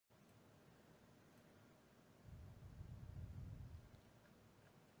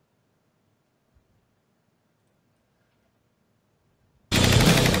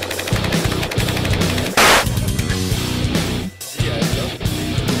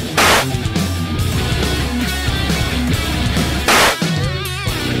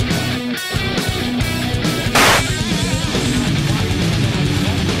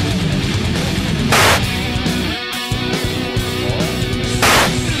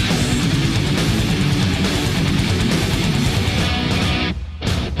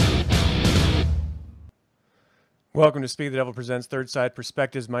Welcome to Speak the Devil Presents Third Side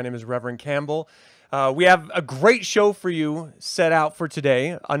Perspectives. My name is Reverend Campbell. We have a great show for you set out for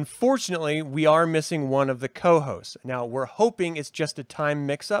today. Unfortunately, we are missing one of the co-hosts. Now, we're hoping it's just a time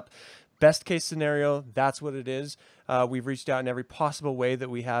mix-up. Best case scenario, that's what it is. We've reached out in every possible way that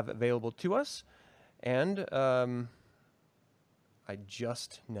we have available to us. And I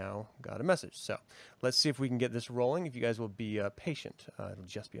just now got a message. So let's see if we can get this rolling. If you guys will be patient, it'll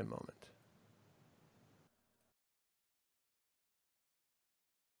just be a moment.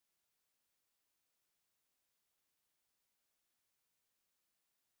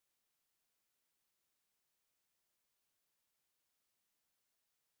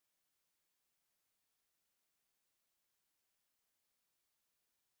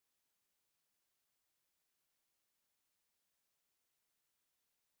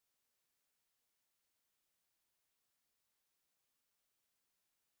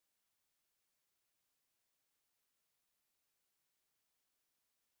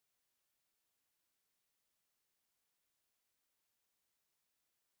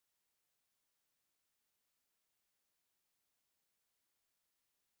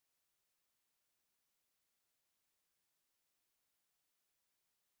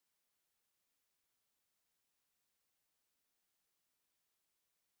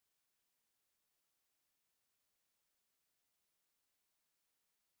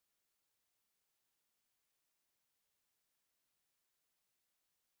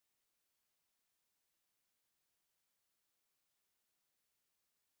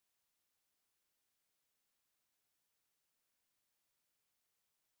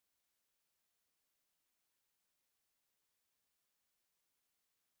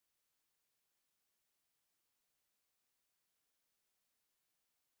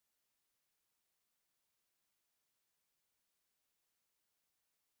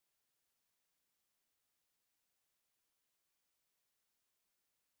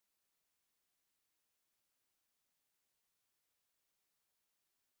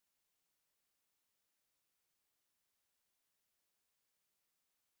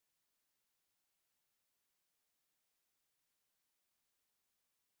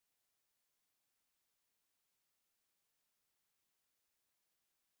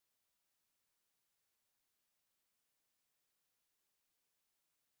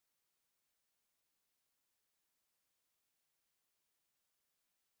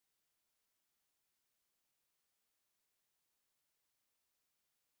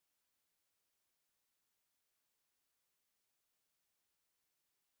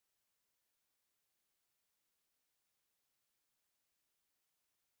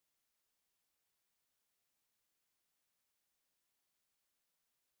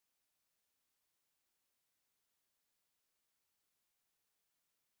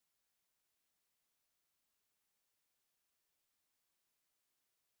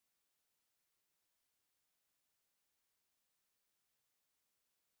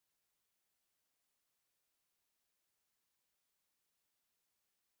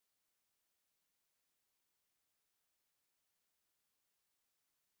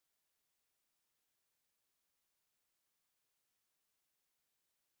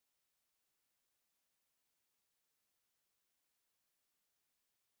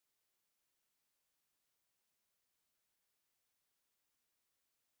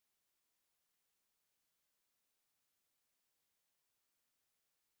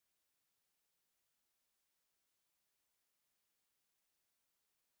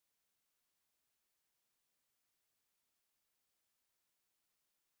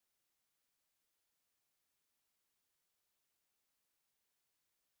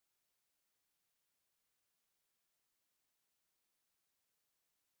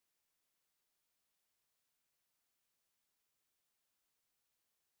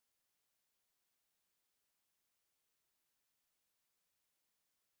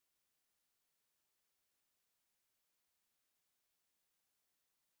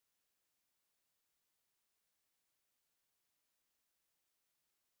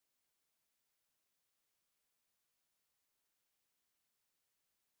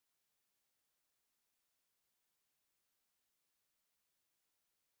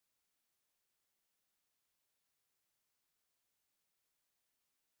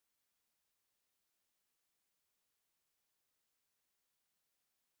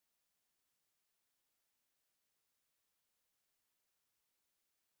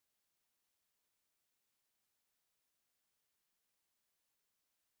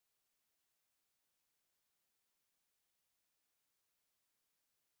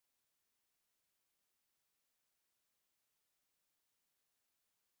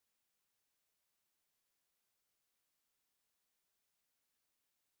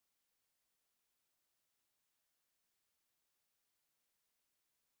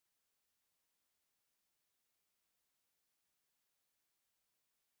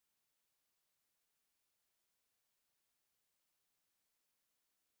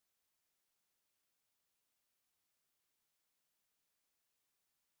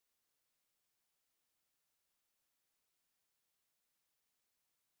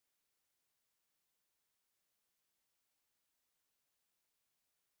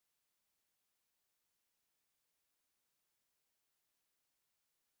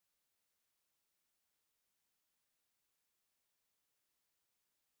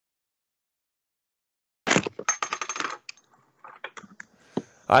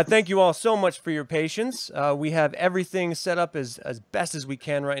 Thank you all so much for your patience. We have everything set up as best as we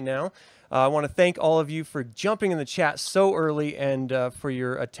can right now. I want to thank all of you for jumping in the chat so early and for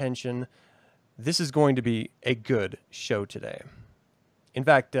your attention. This is going to be a good show today. In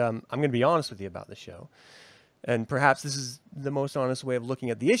fact, I'm going to be honest with you about the show. And perhaps this is the most honest way of looking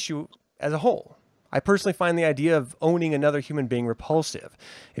at the issue as a whole. I personally find the idea of owning another human being repulsive.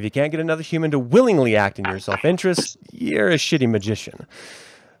 If you can't get another human to willingly act in your self-interest, you're a shitty magician.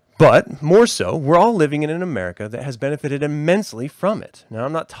 But more so, we're all living in an America that has benefited immensely from it. Now,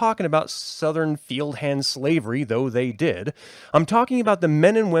 I'm not talking about Southern field hand slavery, though they did. I'm talking about the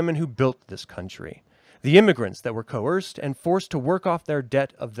men and women who built this country, the immigrants that were coerced and forced to work off their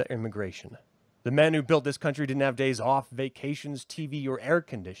debt of the immigration. The men who built this country didn't have days off, vacations, TV, or air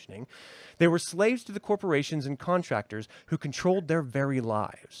conditioning. They were slaves to the corporations and contractors who controlled their very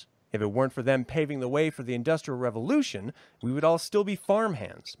lives. If it weren't for them paving the way for the Industrial Revolution, we would all still be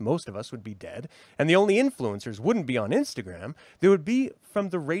farmhands. Most of us would be dead. And the only influencers wouldn't be on Instagram. They would be from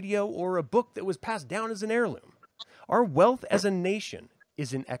the radio or a book that was passed down as an heirloom. Our wealth as a nation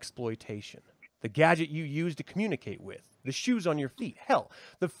is in exploitation. The gadget you use to communicate with, the shoes on your feet, hell,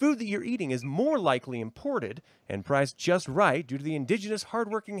 the food that you're eating is more likely imported and priced just right due to the indigenous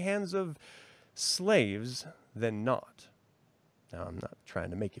hardworking hands of slaves than not. Now, I'm not trying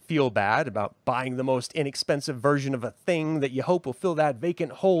to make you feel bad about buying the most inexpensive version of a thing that you hope will fill that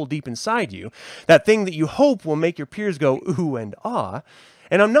vacant hole deep inside you, that thing that you hope will make your peers go ooh and ah.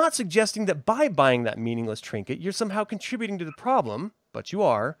 And I'm not suggesting that by buying that meaningless trinket, you're somehow contributing to the problem, but you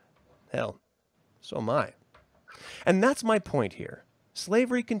are. Hell, so am I. And that's my point here.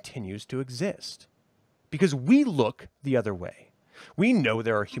 Slavery continues to exist because we look the other way. We know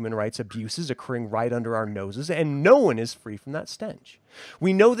there are human rights abuses occurring right under our noses, and no one is free from that stench.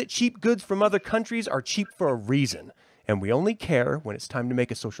 We know that cheap goods from other countries are cheap for a reason, and we only care when it's time to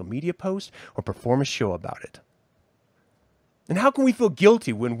make a social media post or perform a show about it. And how can we feel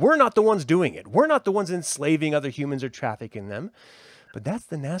guilty when we're not the ones doing it? We're not the ones enslaving other humans or trafficking them. But that's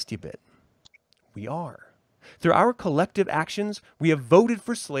the nasty bit. We are. Through our collective actions, we have voted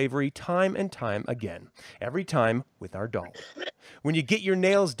for slavery time and time again, every time with our dollars. When you get your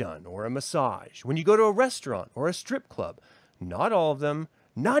nails done or a massage, when you go to a restaurant or a strip club, not all of them,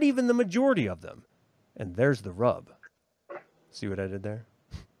 not even the majority of them. And there's the rub. See what I did there?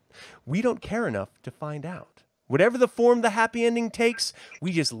 We don't care enough to find out. Whatever the form the happy ending takes,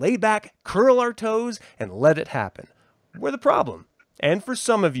 we just lay back, curl our toes, and let it happen. We're the problem. And for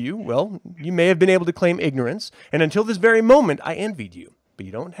some of you, well, you may have been able to claim ignorance, and until this very moment, I envied you. But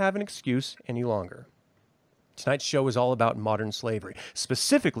you don't have an excuse any longer. Tonight's show is all about modern slavery,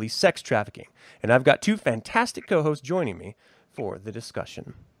 specifically sex trafficking. And I've got two fantastic co-hosts joining me for the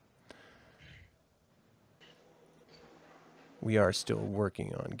discussion. We are still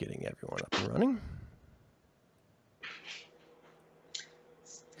working on getting everyone up and running.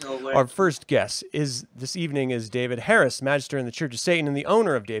 Our first guest this evening is David Harris, Magister in the Church of Satan and the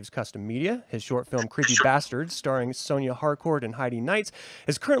owner of Dave's Custom Media. His short film Creepy Bastards, starring Sonia Harcourt and Heidi Knights,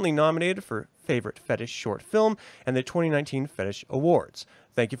 is currently nominated for Favorite Fetish Short Film and the 2019 Fetish Awards.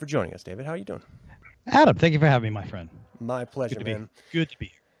 Thank you for joining us, David. How are you doing? Adam, thank you for having me, my friend. My pleasure, man. Good to be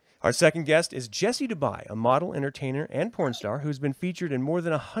here. Our second guest is Jessy Dubai, a model, entertainer, and porn star who's been featured in more than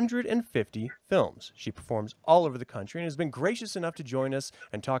 150 films. She performs all over the country and has been gracious enough to join us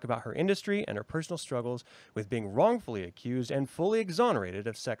and talk about her industry and her personal struggles with being wrongfully accused and fully exonerated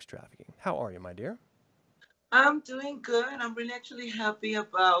of sex trafficking. How are you, my dear? I'm doing good. I'm really actually happy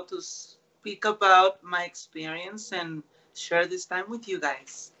to speak about my experience and share this time with you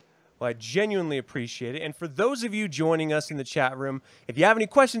guys. Well, I genuinely appreciate it. And for those of you joining us in the chat room, if you have any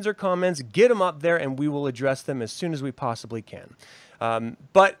questions or comments, get them up there and we will address them as soon as we possibly can.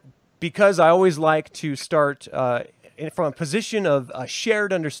 But because I always like to start from a position of a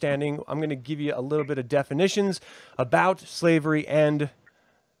shared understanding, I'm going to give you a little bit of definitions about slavery and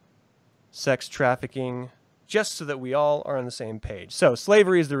sex trafficking, just so that we all are on the same page. So,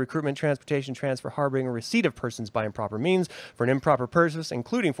 slavery is the recruitment, transportation, transfer, harboring, or receipt of persons by improper means for an improper purpose,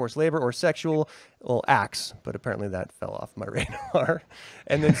 including forced labor or sexual acts. But apparently that fell off my radar.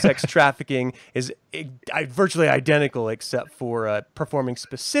 And then sex trafficking is virtually identical except for performing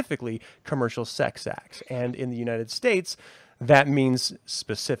specifically commercial sex acts. And in the United States, that means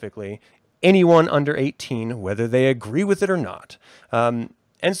specifically anyone under 18, whether they agree with it or not. And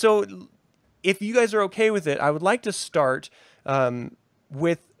so, if you guys are okay with it, I would like to start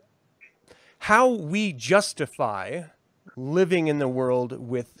with how we justify living in the world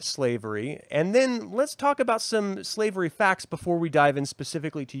with slavery. And then let's talk about some slavery facts before we dive in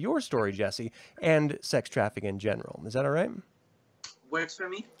specifically to your story, Jessy, and sex trafficking in general. Is that all right? works for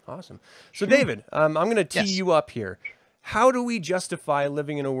me. Awesome. So David, I'm going to tee Yes. you up here. How do we justify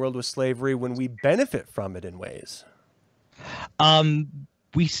living in a world with slavery when we benefit from it in ways?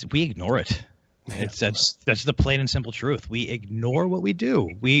 We ignore it. That's the plain and simple truth. We ignore what we do.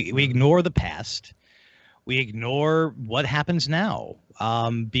 We ignore the past. We ignore what happens now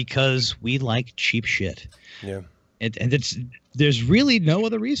because we like cheap shit. Yeah. And there's really no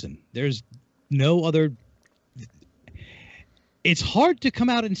other reason. There's no other. It's hard to come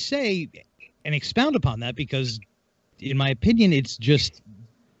out and say and expound upon that because, in my opinion,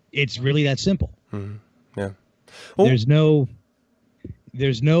 it's really that simple. Mm-hmm. Yeah. Well, there's no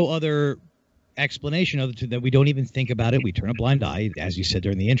other explanation other than that we don't even think about it. We turn a blind eye, as you said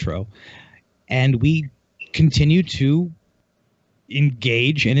during the intro, and we continue to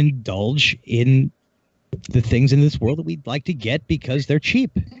engage and indulge in the things in this world that we'd like to get because they're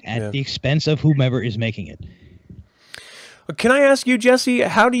cheap at the expense of whomever is making it. Can I ask you, Jessy,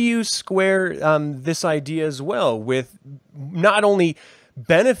 how do you square this idea as well with not only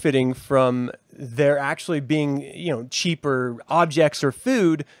benefiting from there actually being, cheaper objects or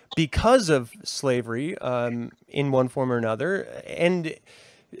food because of slavery in one form or another, and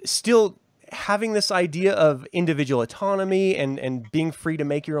still having this idea of individual autonomy and being free to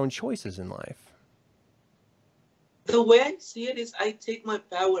make your own choices in life? The way I see it is I take my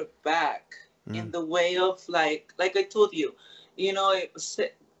power back in the way of like I told you,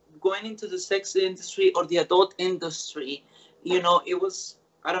 going into the sex industry or the adult industry, it was,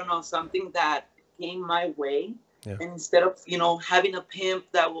 I don't know, something that came my way. Yeah. And instead of, having a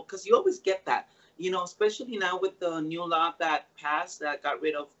pimp that will, because you always get that, especially now with the new law that passed that got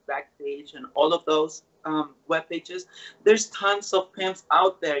rid of Backpage and all of those web pages, there's tons of pimps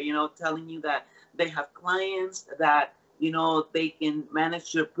out there, telling you that they have clients, that, they can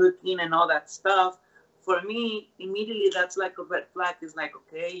manage your booking and all that stuff. For me, immediately that's like a red flag. It's like,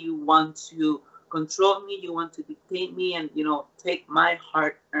 okay, you want to control me, you want to dictate me, and take my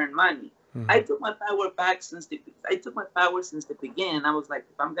hard-earned money. Mm-hmm. I took my power back since the beginning. I was like,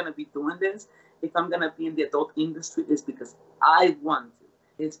 if I'm gonna be doing this, if I'm gonna be in the adult industry, it's because I want to.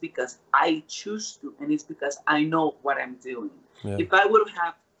 It's because I choose to, and it's because I know what I'm doing. Yeah.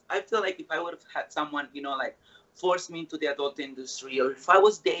 I feel like if I would have had someone, like force me into the adult industry, or if I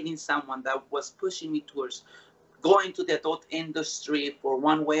was dating someone that was pushing me towards going to the adult industry for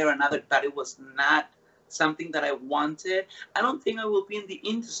one way or another, that it was not something that I wanted, I don't think I will be in the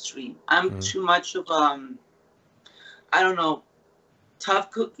industry. I'm too much of I don't know,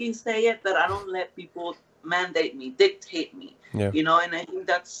 tough cookie, say it, that I don't let people mandate me, dictate me. Yeah. And I think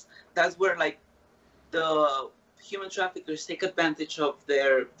that's where like the human traffickers take advantage of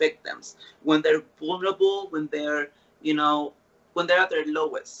their victims when they're vulnerable, when they're when they're at their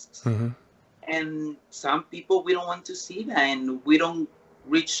lowest. Mm-hmm. And some people, we don't want to see that, and we don't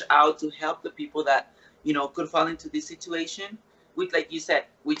reach out to help the people that could fall into this situation. Like you said,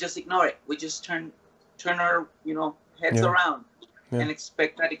 we just ignore it. We just turn our heads around and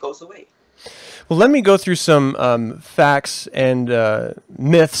expect that it goes away. Well, let me go through some facts and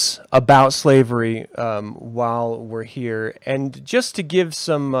myths about slavery while we're here, and just to give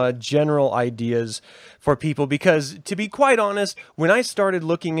some general ideas for people, because to be quite honest, when I started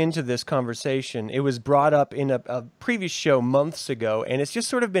looking into this conversation, it was brought up in a previous show months ago, and it's just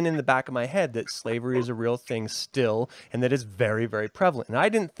sort of been in the back of my head that slavery is a real thing still, and that it's very, very prevalent. And I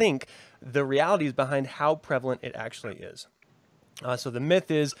didn't think the realities behind how prevalent it actually is. So the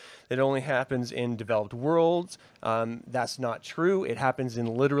myth is that it only happens in developed worlds. That's not true. It happens in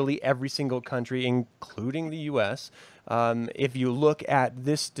literally every single country, including the U.S. If you look at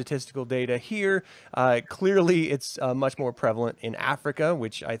this statistical data here, clearly it's much more prevalent in Africa,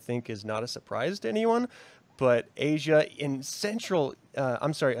 which I think is not a surprise to anyone. But Asia, in the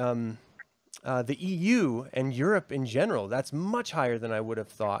EU and Europe in general, that's much higher than I would have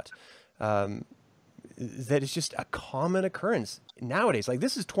thought. That is just a common occurrence nowadays. Like,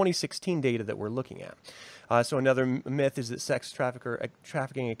 this is 2016 data that we're looking at. So another myth is that sex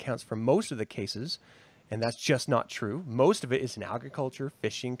trafficking accounts for most of the cases, and that's just not true. Most of it is in agriculture,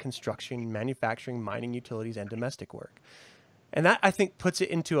 fishing, construction, manufacturing, mining, utilities, and domestic work. And that, I think, puts it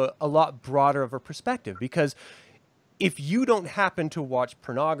into a lot broader of a perspective, because if you don't happen to watch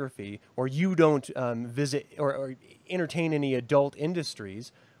pornography, or you don't visit or entertain any adult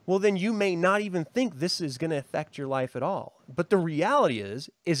industries, well, then you may not even think this is going to affect your life at all. But the reality is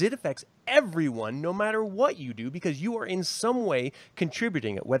it affects everyone, no matter what you do, because you are in some way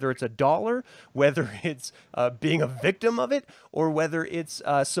contributing it, whether it's $1, whether it's being a victim of it, or whether it's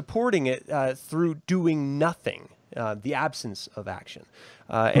supporting it through doing nothing, the absence of action.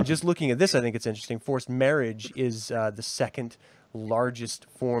 And just looking at this, I think it's interesting. Forced marriage is the second largest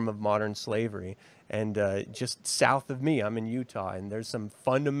form of modern slavery. And just south of me, I'm in Utah, and there's some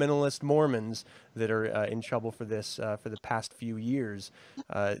fundamentalist Mormons that are in trouble for this for the past few years,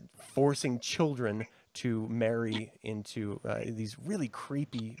 forcing children to marry into these really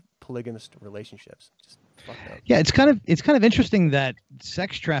creepy polygamist relationships. Just fucked up. Yeah, it's kind of interesting that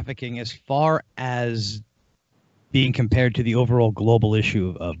sex trafficking, as far as being compared to the overall global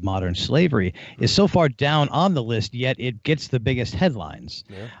issue of modern slavery, is so far down on the list, yet it gets the biggest headlines.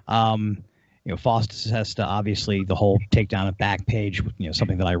 Yeah. Foster Sesta, obviously, the whole takedown of Backpage,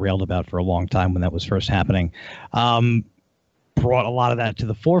 something that I railed about for a long time when that was first happening, brought a lot of that to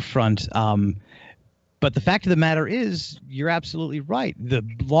the forefront. But the fact of the matter is, you're absolutely right. The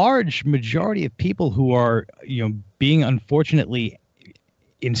large majority of people who are, being unfortunately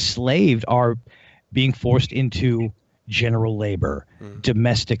enslaved are being forced into general labor,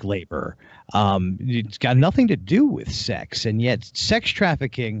 domestic labor. It's got nothing to do with sex, and yet sex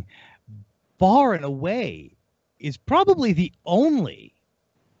trafficking, far and away, is probably the only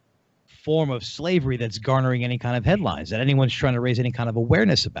form of slavery that's garnering any kind of headlines, that anyone's trying to raise any kind of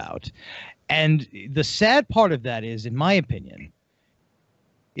awareness about. And the sad part of that is, in my opinion,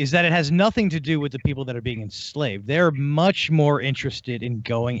 is that it has nothing to do with the people that are being enslaved. They're much more interested in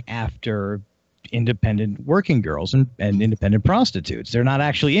going after independent working girls and independent prostitutes. They're not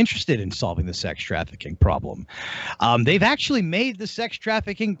actually interested in solving the sex trafficking problem. They've actually made the sex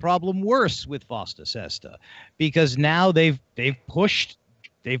trafficking problem worse with Foster Sesta, because now they've pushed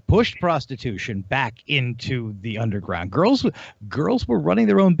prostitution back into the underground. Girls were running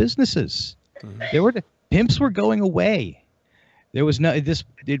their own businesses. Pimps were going away. There was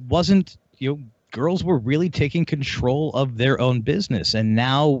it wasn't, girls were really taking control of their own business. And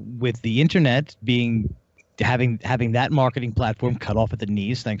now with the internet having that marketing platform cut off at the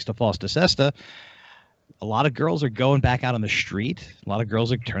knees, thanks to Foster Sesta, a lot of girls are going back out on the street. A lot of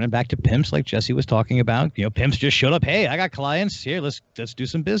girls are turning back to pimps, like Jesse was talking about. Pimps just showed up. Hey, I got clients here. Let's do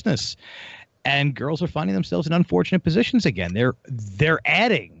some business. And girls are finding themselves in unfortunate positions again. They're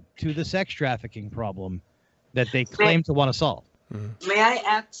adding to the sex trafficking problem that they claim to want to solve. May I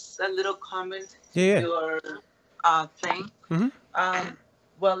add a little comment to your thing?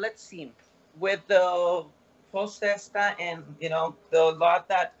 Well, let's see. With the Postesta and, the law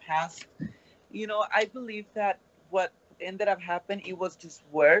that passed, I believe that what ended up happening, it was just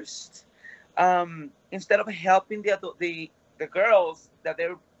worse. Instead of helping the girls that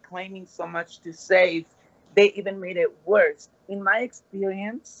they're claiming so much to save, they even made it worse. In my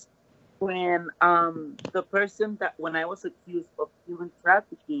experience, when when I was accused of human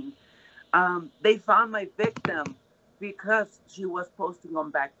trafficking, they found my victim because she was posting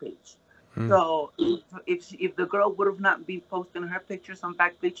on Backpage. So if the girl would have not been posting her pictures on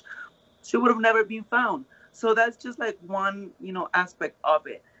Backpage, she would have never been found. So that's just like one, aspect of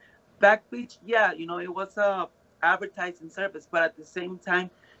it. Backpage, it was a advertising service, but at the same time,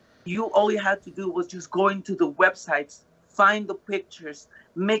 all you had to do was just go into the websites, find the pictures,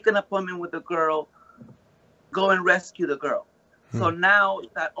 make an appointment with the girl, go and rescue the girl. So now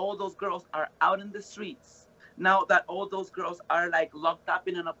that all those girls are out in the streets, now that all those girls are like locked up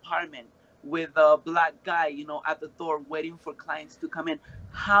in an apartment with a black guy, at the door waiting for clients to come in,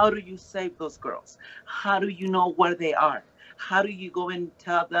 how do you save those girls? How do you know where they are? How do you go and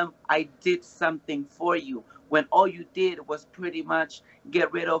tell them, I did something for you, when all you did was pretty much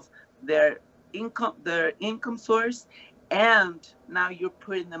get rid of their income source, and now you're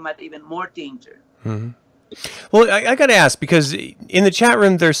putting them at even more danger. Well, I got to ask, because in the chat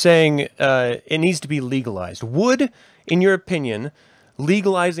room they're saying it needs to be legalized. Would, in your opinion,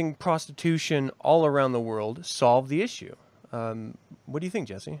 legalizing prostitution all around the world solve the issue? What do you think,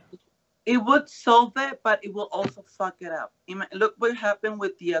 Jesse? It would solve it, but it will also fuck it up. Look what happened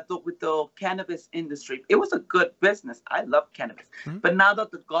with the cannabis industry. It was a good business. I love cannabis. But now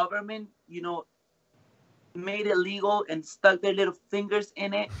that the government, made it legal and stuck their little fingers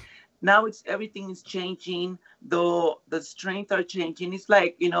in it, now everything is changing. The strains are changing. It's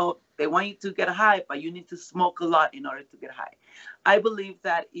like, they want you to get high, but you need to smoke a lot in order to get high. I believe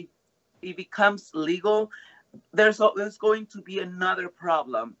that if it becomes legal, there's going to be another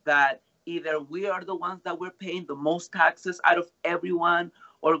problem, that either we are the ones that we're paying the most taxes out of everyone,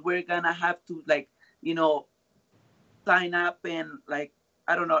 or we're gonna have to sign up and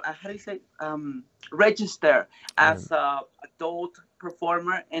I don't know, how do you say, register as a adult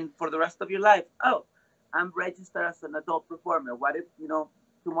performer, and for the rest of your life, I'm registered as an adult performer. What if,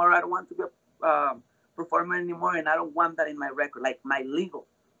 tomorrow I don't want to be a performer anymore, and I don't want that in my record, like my legal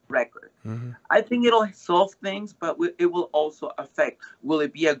record. I think it'll solve things, but it will also affect. Will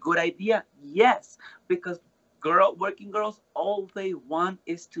it be a good idea? Yes, because working girls, all they want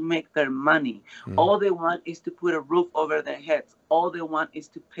is to make their money. Mm. All they want is to put a roof over their heads. All they want is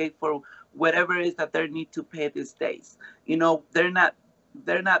to pay for whatever it is that they need to pay these days. You know, they're not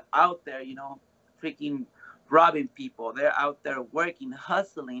out there, you know, freaking robbing people. They're out there working,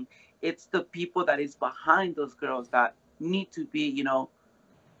 hustling. It's the people that is behind those girls that need to be, you know,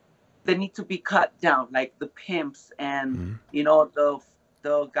 they need to be cut down, like the pimps and you know,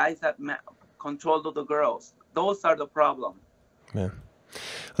 the guys that control the girls. Those are the problem. Yeah.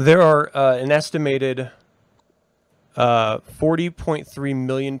 There are an estimated 40.3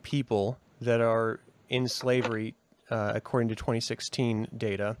 million people that are in slavery, according to 2016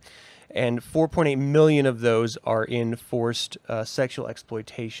 data, and 4.8 million of those are in forced sexual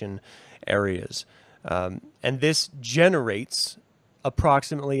exploitation areas. And this generates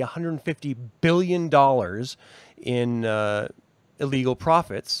approximately $150 billion in illegal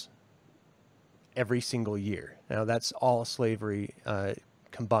profits every single year. Now, that's all slavery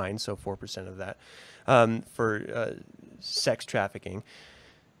combined, so 4% of that for sex trafficking.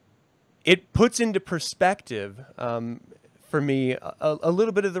 It puts into perspective, for me, a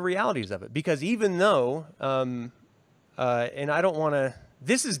little bit of the realities of it, because even though, and I don't want to,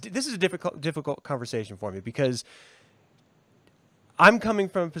 this is a difficult conversation for me, because I'm coming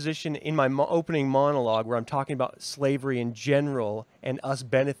from a position in my opening monologue where I'm talking about slavery in general and us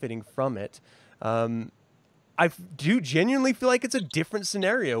benefiting from it. I do genuinely feel like it's a different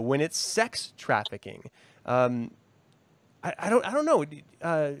scenario when it's sex trafficking. I don't know.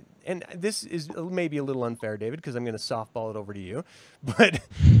 And this is maybe a little unfair, David, because I'm going to softball it over to you. But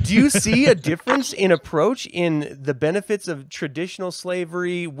do you see a difference in approach in the benefits of traditional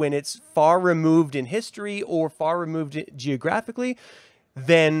slavery when it's far removed in history or far removed geographically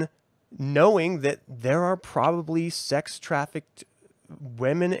than knowing that there are probably sex trafficked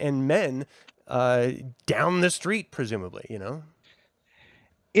women and men down the street, presumably, you know?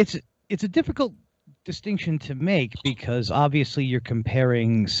 It's a difficult distinction to make, because obviously you're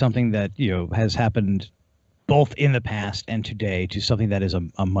comparing something that, you know, has happened both in the past and today to something that is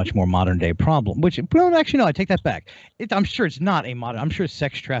a much more modern day problem, which, well, actually, no, I take that back. I'm sure it's not a modern, I'm sure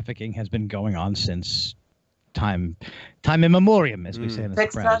sex trafficking has been going on since time immemorial, as we say in the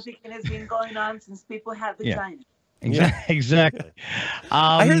Sex Sopranos. trafficking has been going on since people have vagina. Yeah. Exactly.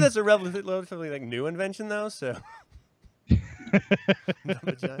 I hear that's a relatively like new invention, though, so. No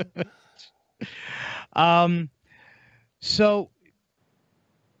vagina. So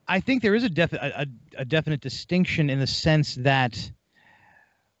I think there is a definite distinction in the sense that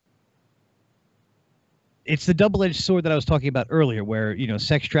it's the double-edged sword that I was talking about earlier, where, you know,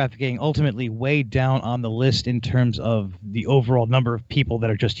 sex trafficking ultimately weighed down on the list in terms of the overall number of people that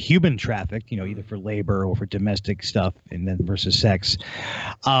are just human trafficked, you know, either for labor or for domestic stuff, and then versus sex.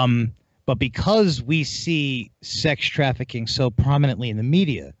 But because we see sex trafficking so prominently in the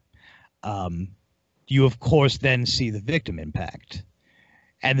media, you, of course, then see the victim impact.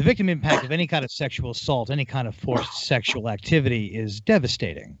 And the victim impact of any kind of sexual assault, any kind of forced sexual activity is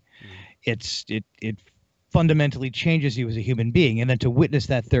devastating. It fundamentally changes you as a human being. And then to witness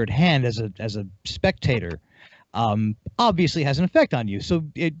that third hand as a spectator obviously has an effect on you. So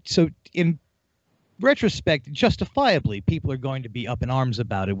in retrospect, justifiably, people are going to be up in arms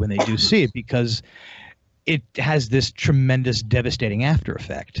about it when they do see it, because it has this tremendous devastating after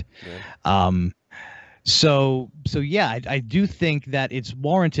effect. Yeah. So yeah, I do think that it's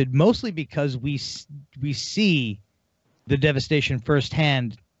warranted, mostly because we see the devastation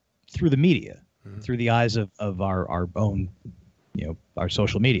firsthand through the media, through the eyes of our own, you know, our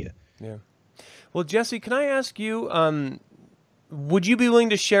social media. Yeah. Well, Jessy, can I ask you, would you be willing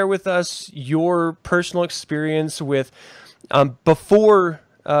to share with us your personal experience with before?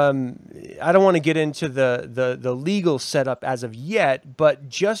 I don't want to get into the legal setup as of yet, but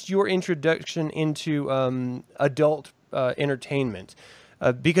just your introduction into adult entertainment,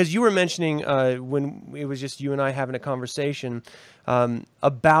 because you were mentioning when it was just you and I having a conversation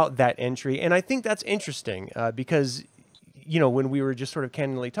about that entry, and I think that's interesting because, you know, when we were just sort of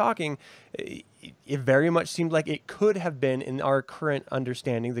candidly talking, it very much seemed like it could have been, in our current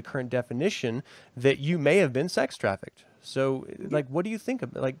understanding, the current definition, that you may have been sex trafficked. So, like, what do you think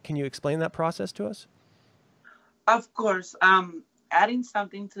of, like, can you explain that process to us? Of course. Adding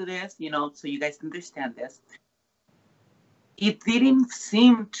something to this, you know, so you guys understand this. It didn't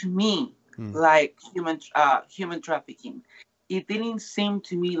seem to me like human trafficking. It didn't seem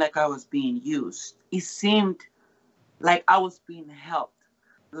to me like I was being used. It seemed like I was being helped.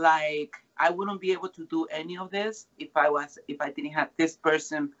 Like I wouldn't be able to do any of this if I didn't have this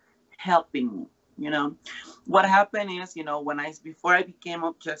person helping me. you know. What happened is, you know, before I became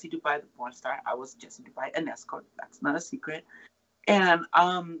a Jessy Dubai, the porn star, I was Jessy Dubai, an escort. That's not a secret. And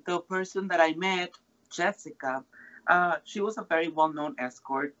the person that I met, Jessica, she was a very well-known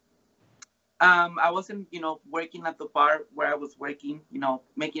escort. I wasn't, you know, working at the bar where I was working, you know,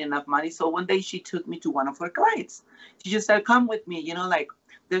 making enough money. So one day she took me to one of her clients. She just said, come with me, you know, like,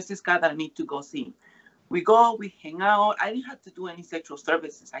 there's this guy that I need to go see. We go, we hang out. I didn't have to do any sexual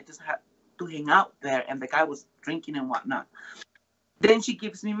services. I just had to hang out there. And the guy was drinking and whatnot. Then she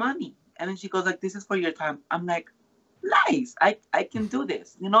gives me money. And then she goes like, this is for your time. I'm like, nice. I can do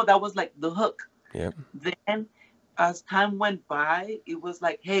this. You know, that was like the hook. Yeah. Then as time went by, it was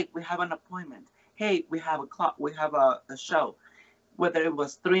like, hey, we have an appointment. Hey, we have a show. Whether it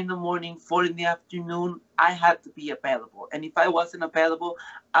was 3 a.m, 4 p.m, I had to be available. And if I wasn't available,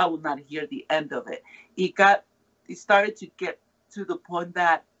 I would not hear the end of it. It started to get to the point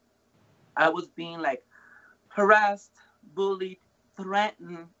that I was being like harassed, bullied,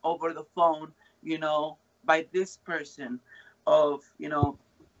 threatened over the phone, you know, by this person of, you know,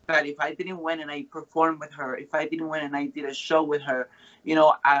 that if I didn't win and I performed with her, if I didn't win and I did a show with her, you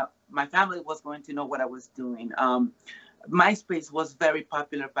know, my family was going to know what I was doing. MySpace was very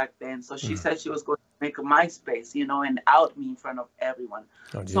popular back then. So she said she was going to make a MySpace, you know, and out me in front of everyone.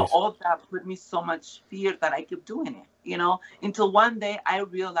 Oh, so all that put me so much fear that I kept doing it, you know, until one day I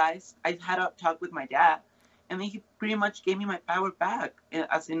realized I had a talk with my dad. And then he pretty much gave me my power back,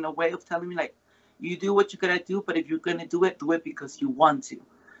 as in a way of telling me, like, you do what you gotta do, but if you're gonna do it because you want to.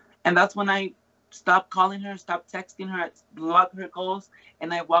 And that's when I stopped calling her, stopped texting her, blocked her calls,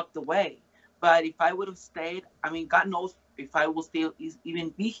 and I walked away. But if I would have stayed, I mean, God knows if I will still even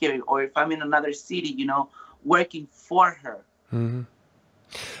be here or if I'm in another city, you know, working for her. Mm-hmm.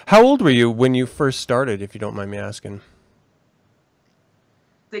 How old were you when you first started, if you don't mind me asking?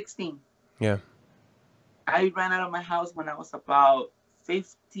 16. Yeah. I ran out of my house when I was about 3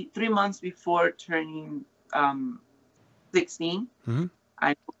 months before turning 16. Mm-hmm.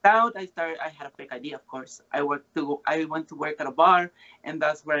 I moved out. I had a fake ID, of course. I went to work at a bar, and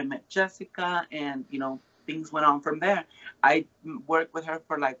that's where I met Jessica, and, you know, things went on from there. I worked with her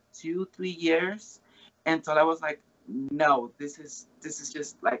for like 2-3 years until I was like, no, this is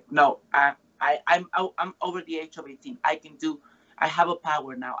just like, no, I'm over the age of 18. I have a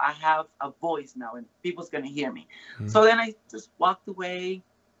power now. I have a voice now, and people's going to hear me. Mm-hmm. So then I just walked away.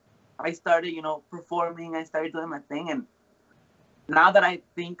 I started, you know, performing. I started doing my thing, and now that I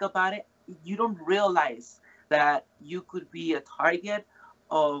think about it, you don't realize that you could be a target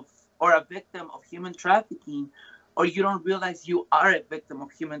of or a victim of human trafficking, or you don't realize you are a victim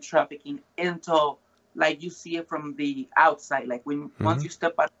of human trafficking until, like, you see it from the outside. Like once you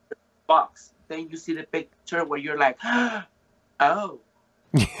step out of the box, then you see the picture where you're like, oh.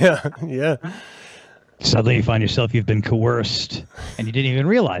 Yeah, yeah. Suddenly you find yourself, you've been coerced, and you didn't even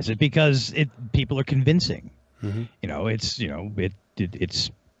realize it because people are convincing. Mm-hmm. You know, it's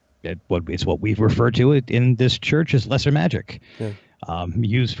what we refer to it in this church as lesser magic,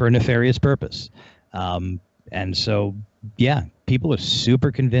 used for a nefarious purpose. And so, yeah, people are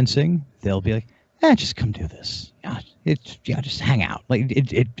super convincing. They'll be like, just come do this. Just hang out. Like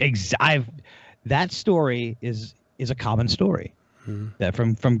that story is a common story that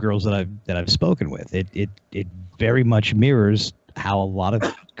from girls that I've spoken with. It very much mirrors how a lot of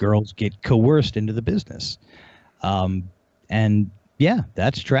girls get coerced into the business. And yeah,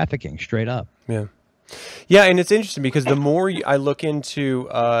 that's trafficking straight up. Yeah. Yeah. And it's interesting because the more I look into,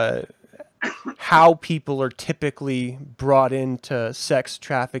 how people are typically brought into sex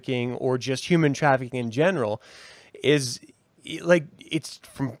trafficking or just human trafficking in general is like, it's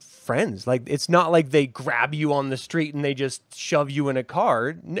from friends. Like, it's not like they grab you on the street and they just shove you in a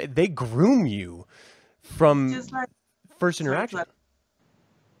car. They groom you from just like, first interaction.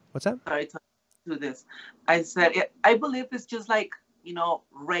 What's that? Sorry to do this. I said, I believe it's just like, you know,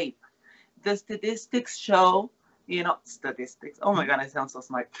 rape. The statistics show, you know, statistics. Oh my God, I sound so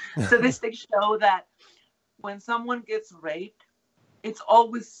smart. Statistics show that when someone gets raped, it's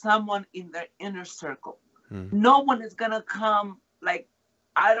always someone in their inner circle. No one is going to come like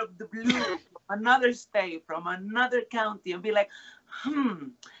out of the blue from another state, from another county and be like,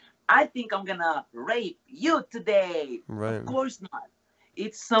 I think I'm going to rape you today. Right. Of course not.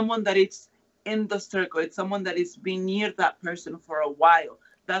 It's someone that is in the circle. It's someone that is been near that person for a while.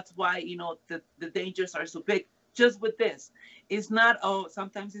 That's why, you know, the dangers are so big. just with this. It's not, oh,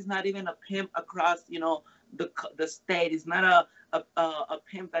 sometimes it's not even a pimp across, you know, the state. It's not a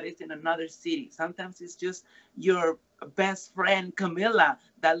pimp that is in another city. Sometimes it's just your best friend Camilla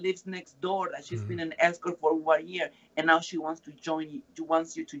that lives next door, that she's been an escort for 1 year, and now she wants to join you. She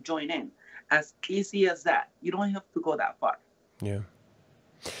wants you to join in. As easy as that. You don't have to go that far. Yeah.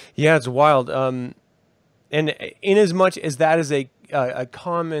 Yeah, it's wild. And in as much as that is a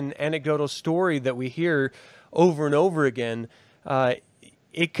common anecdotal story that we hear over and over again,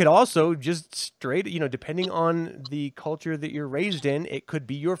 it could also just straight, you know, depending on the culture that you're raised in, it could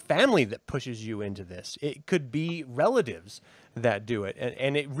be your family that pushes you into this. It could be relatives that do it.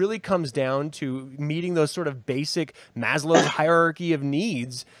 And it really comes down to meeting those sort of basic Maslow's hierarchy of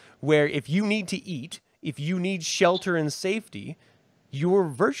needs, where if you need to eat, if you need shelter and safety, you're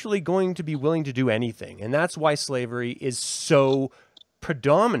virtually going to be willing to do anything. And that's why slavery is so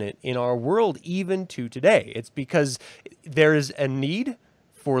predominant in our world, even to today. It's because there is a need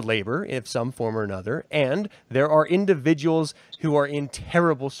for labor in some form or another, and there are individuals who are in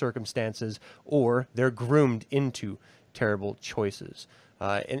terrible circumstances, or they're groomed into terrible choices.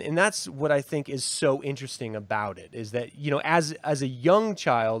 And that's what I think is so interesting about it, is that, you know, as a young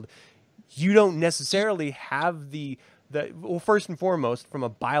child, you don't necessarily have well, first and foremost, from a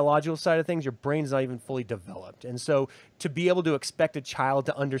biological side of things, your brain's not even fully developed. And so to be able to expect a child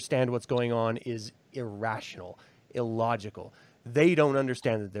to understand what's going on is irrational, illogical. They don't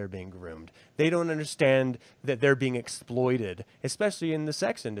understand that they're being groomed. They don't understand that they're being exploited, especially in the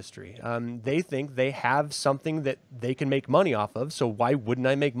sex industry. They think they have something that they can make money off of, so why wouldn't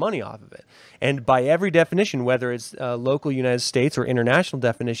I make money off of it? And by every definition, whether it's local United States or international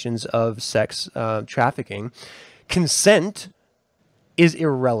definitions of sex trafficking, consent is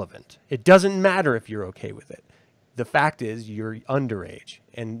irrelevant. It doesn't matter if you're okay with it. The fact is you're underage,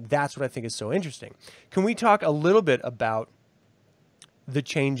 and that's what I think is so interesting. Can we talk a little bit about the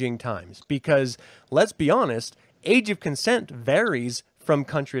changing times? Because let's be honest, age of consent varies from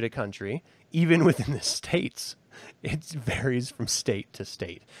country to country, even within the states. It varies from state to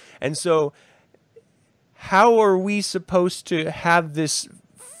state. And so how are we supposed to have this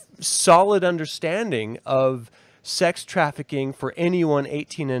solid understanding of sex trafficking for anyone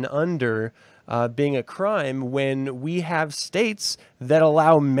 18 and under being a crime when we have states that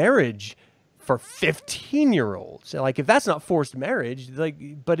allow marriage for 15-year-olds? Like, if that's not forced marriage,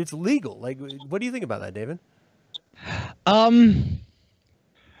 like, but it's legal. Like, what do you think about that, David?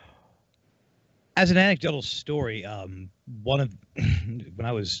 As an anecdotal story, when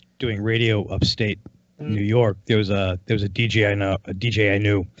I was doing radio upstate New York, there was a DJ I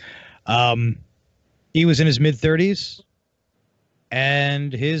knew. He was in his mid-30s,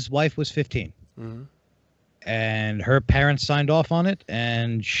 and his wife was 15. Mm-hmm. And her parents signed off on it,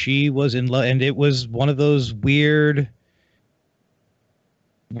 and she was in love. And it was one of those weird,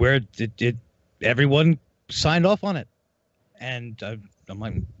 where everyone signed off on it. And I'm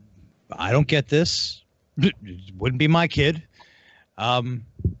like, I don't get this. It wouldn't be my kid.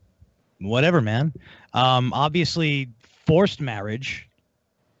 Whatever, man. Obviously, forced marriage,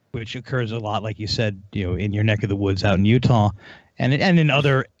 which occurs a lot, like you said, you know, in your neck of the woods out in Utah, and in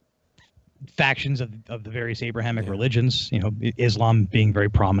other factions of the various Abrahamic religions, you know, Islam being very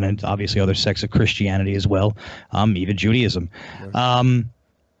prominent, obviously other sects of Christianity as well, even Judaism,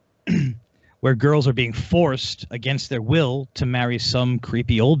 where girls are being forced against their will to marry some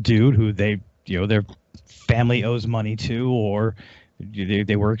creepy old dude who they, you know, their family owes money to, or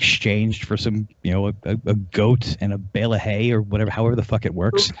they were exchanged for some, you know, a goat and a bale of hay or whatever, however the fuck it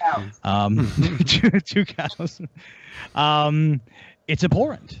works. 2 cows. It's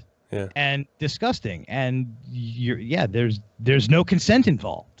abhorrent. Yeah. And disgusting, and there's no consent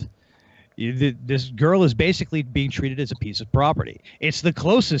involved. This girl is basically being treated as a piece of property. It's the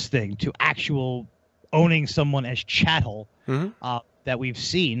closest thing to actual owning someone as chattel that we've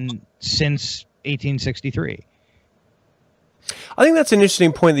seen since 1863. I think that's an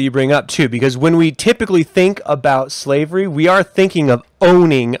interesting point that you bring up too, because when we typically think about slavery, we are thinking of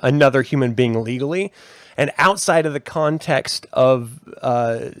owning another human being legally. And outside of the context of,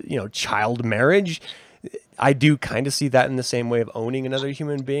 you know, child marriage, I do kind of see that in the same way of owning another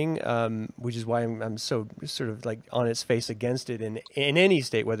human being, which is why I'm so sort of like on its face against it in any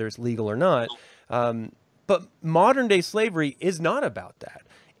state, whether it's legal or not. But modern day slavery is not about that.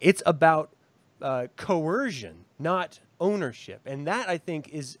 It's about coercion, not ownership. And that, I think,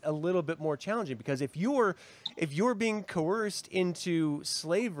 is a little bit more challenging, because if you're being coerced into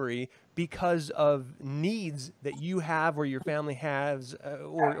slavery because of needs that you have or your family has,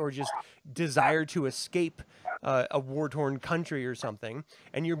 or just desire to escape a war-torn country or something,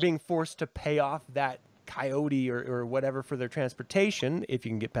 and you're being forced to pay off that coyote or whatever for their transportation, if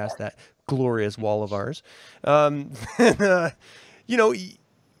you can get past that glorious wall of ours, you know,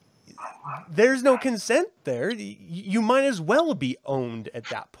 there's no consent there. You might as well be owned at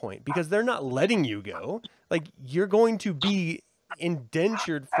that point because they're not letting you go. Like, you're going to be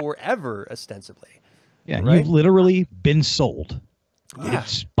indentured forever, ostensibly. Yeah, right? You've literally been sold. Yeah.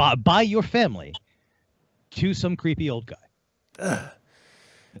 It's by your family to some creepy old guy.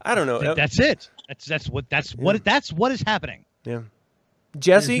 I don't know. That's it. That's what is happening. Yeah.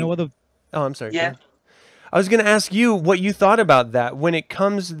 Jessy? No other... Oh, I'm sorry. Yeah. I was going to ask you what you thought about that when it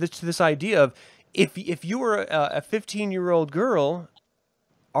comes to this idea of if you were a 15-year-old girl,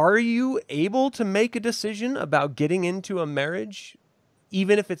 are you able to make a decision about getting into a marriage,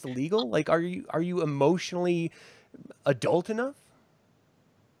 even if it's legal? Like, are you emotionally adult enough?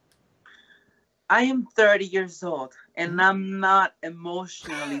 I am 30 years old, and I'm not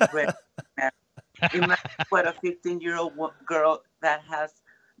emotionally ready. Imagine what a 15-year-old girl that has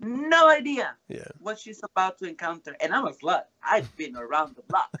no idea what she's about to encounter. And I'm a slut. I've been around the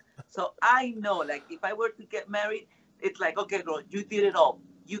block. So I know, like, if I were to get married, it's like, okay, girl, you did it all.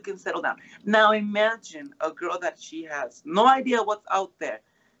 You can settle down. Now imagine a girl that she has no idea what's out there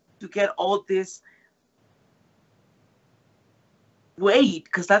to get all this weight,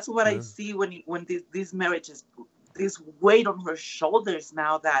 because that's what I see when these marriages, this weight on her shoulders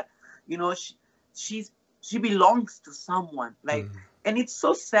now that, you know, she belongs to someone. Like, and it's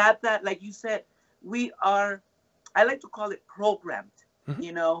so sad that, like you said, we are, I like to call it programmed.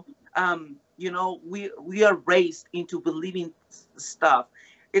 You know, we are raised into believing stuff.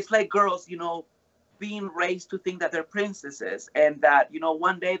 It's like girls, you know, being raised to think that they're princesses and that, you know,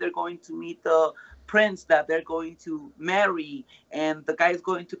 one day they're going to meet the prince that they're going to marry and the guy is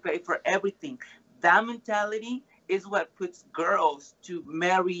going to pay for everything. That mentality is what puts girls to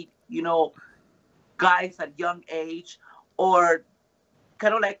marry, you know, guys at young age, or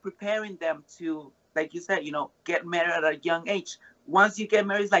kind of like preparing them to, like you said, you know, get married at a young age. Once you get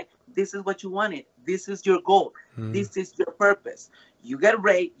married, it's like, this is what you wanted. This is your goal. This is your purpose. You get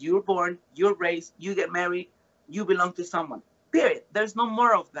raised, you're born, you're raised, you get married, you belong to someone. Period. There's no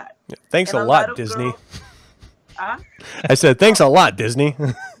more of that. Yeah. Thanks a lot, Disney. Girls, I said, thanks a lot, Disney.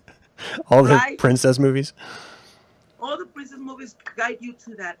 All the princess movies. All the princess movies guide you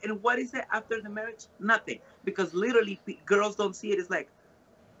to that. And what is it after the marriage? Nothing. Because literally, girls don't see it. It's like,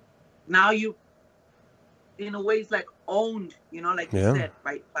 now you, in a way, it's like owned, you know, like you said,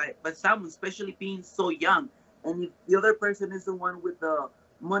 by someone, especially being so young. And if the other person is the one with the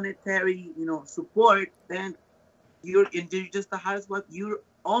monetary, you know, support, then you're just a housewife. You're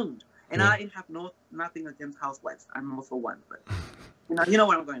owned. And I have nothing against housewives. I'm also one, but you know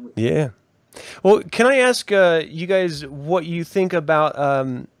where I'm going with. Yeah. Well, can I ask you guys what you think about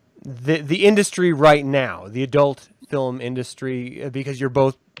the industry right now, the adult film industry, because you're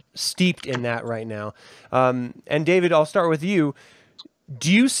both steeped in that right now. And David, I'll start with you. Do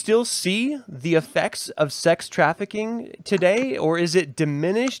you still see the effects of sex trafficking today, or is it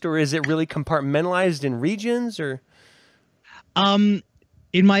diminished, or is it really compartmentalized in regions, or?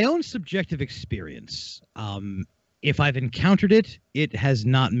 In my own subjective experience, if I've encountered it, it has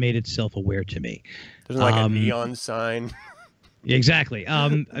not made itself aware to me. There's like a neon sign. Exactly.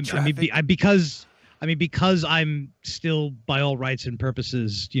 Because I'm still, by all rights and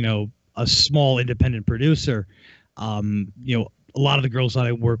purposes, you know, a small independent producer. You know, a lot of the girls that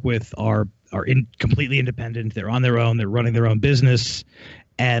I work with are completely independent. They're on their own. They're running their own business,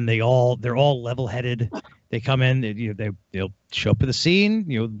 and they're all level-headed. They come in, they'll show up at the scene.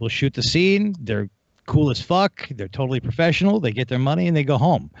 You know, we'll shoot the scene. They're cool as fuck. They're totally professional. They get their money and they go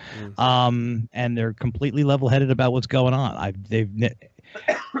home. And they're completely level-headed about what's going on.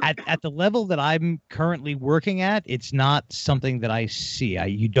 At the level that I'm currently working at, it's not something that I see.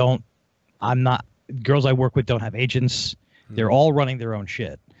 Girls I work with don't have agents. They're all running their own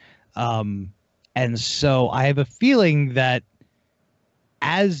shit. And so I have a feeling that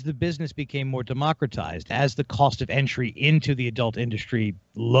as the business became more democratized, as the cost of entry into the adult industry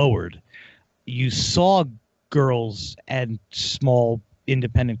lowered, you saw girls and small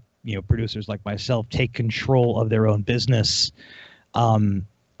independent, you know, producers like myself take control of their own business,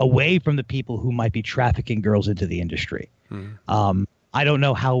 away from the people who might be trafficking girls into the industry. I don't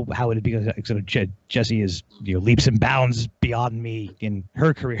know how it because Jessy is, you know, leaps and bounds beyond me in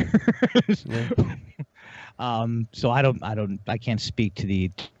her career. So I can't speak to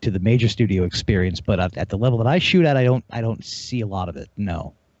the major studio experience, but at the level that I shoot at, I don't see a lot of it.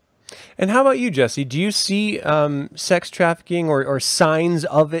 No. And how about you, Jessy? Do you see sex trafficking or signs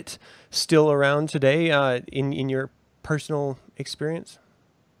of it still around today in your personal experience?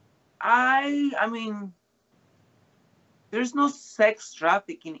 I mean, there's no sex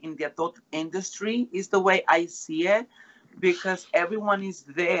trafficking in the adult industry, is the way I see it, because everyone is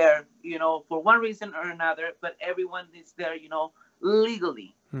there, for one reason or another, but everyone is there,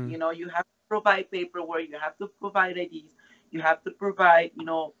 legally. You have to provide paperwork, you have to provide IDs, you have to provide,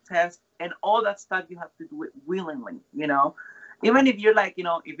 tests and all that stuff. You have to do it willingly. Even if you're like,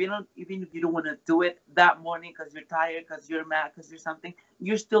 even if you don't want to do it that morning because you're tired, because you're mad, because you're something,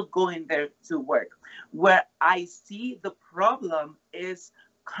 you're still going there to work. Where I see the problem is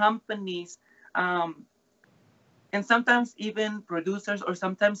companies, and sometimes even producers, or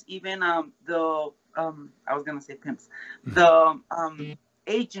sometimes even I was gonna say pimps, the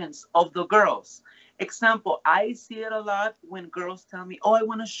agents of the girls. Example, I see it a lot when girls tell me, "Oh, I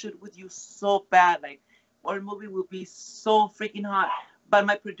want to shoot with you so bad, like our movie will be so freaking hot." But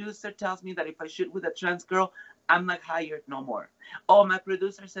my producer tells me that if I shoot with a trans girl, I'm not hired no more. Oh, my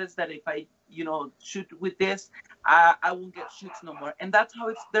producer says that if I, shoot with this, I won't get shoots no more. And that's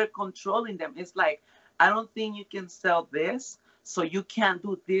how they're controlling them. It's like, I don't think you can sell this, so you can't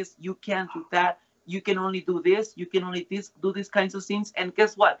do this, you can't do that. You can only do this, you can only do these kinds of things. And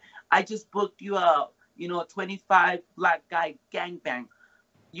guess what? I just booked you a, 25 black guy gangbang.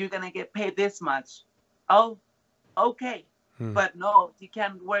 You're gonna get paid this much. Oh, okay. But no, you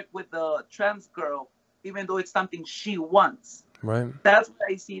can't work with the trans girl, even though it's something she wants. Right. That's what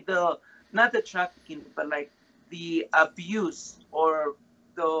I see, not the trafficking, but like the abuse, or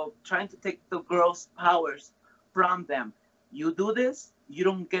the trying to take the girls' powers from them. You do this, you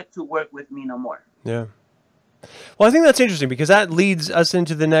don't get to work with me no more. Yeah. Well, I think that's interesting, because that leads us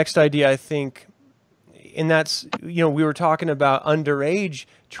into the next idea, I think. And that's, we were talking about underage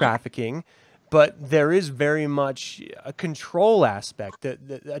trafficking, but there is very much a control aspect,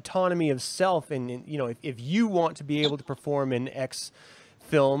 the autonomy of self. And, if you want to be able to perform in X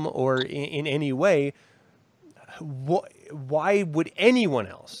film or in any way, why would anyone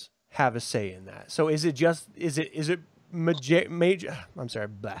else have a say in that? So is it major? I'm sorry,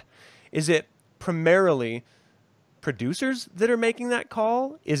 blah. Is it primarily producers that are making that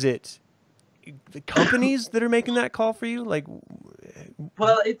call? Is it the companies that are making that call for you? Like,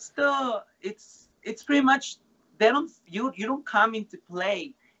 well, it's pretty much, you don't come into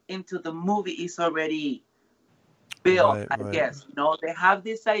play into the movie. Is already built, right, I guess. They have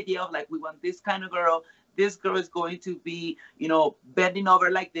this idea of like, we want this kind of girl. This girl is going to be, bending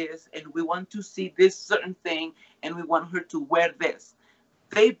over like this, and we want to see this certain thing, and we want her to wear this.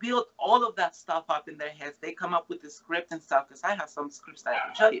 They build all of that stuff up in their heads. They come up with the script and stuff, because I have some scripts that I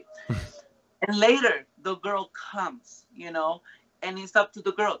can show you. And later, the girl comes, and it's up to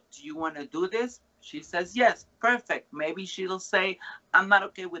the girl. Do you want to do this? She says yes. Perfect. Maybe she'll say, I'm not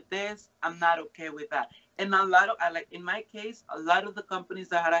okay with this. I'm not okay with that. And in my case, a lot of the companies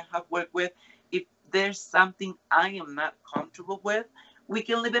that I have worked with, if there's something I am not comfortable with, we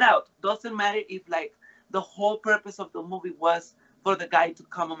can leave it out. Doesn't matter if like the whole purpose of the movie was for the guy to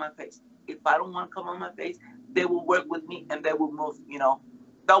come on my face. If I don't want to come on my face, they will work with me, and they will move,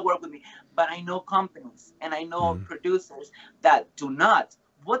 they'll work with me. But I know companies and I know producers that do not.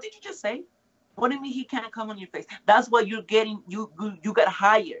 What did you just say? What do you mean he can't come on your face? That's why you're getting, you got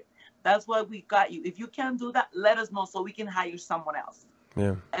hired. That's why we got you. If you can't do that, let us know so we can hire someone else.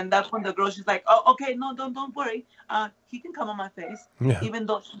 Yeah. And that's when the girl, she's like, oh, okay, no, don't worry. He can come on my face, even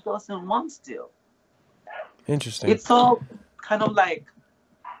though she doesn't want to. Interesting. It's all kind of like,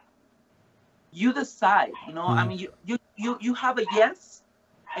 you decide, I mean, you have a yes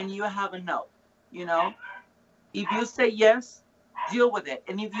and you have a no, If you say yes, deal with it.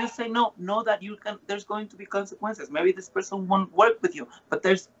 And if you say no, know that there's going to be consequences. Maybe this person won't work with you, but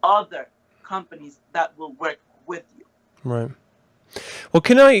there's other companies that will work with you. Right. Well,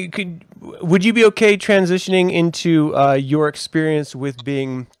 would you be okay transitioning into your experience with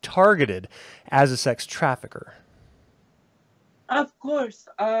being targeted as a sex trafficker? Of course.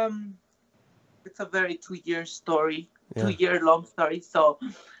 It's a very 2-year story, 2-year long story. So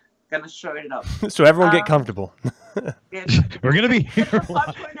gonna shorten it up. So everyone get comfortable. We're gonna be here. Get the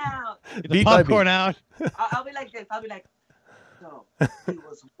popcorn out. The popcorn out. I'll be like this. I'll be like, so it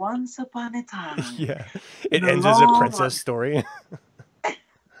was once upon a time. Yeah. It ends as a princess story.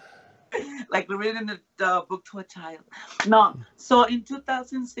 Like we're reading the book to a child. No. So in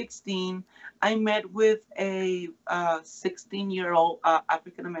 2016, I met with a 16-year-old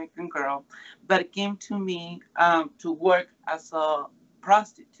African-American girl that came to me to work as a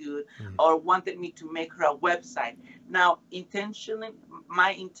prostitute, or wanted me to make her a website. Now,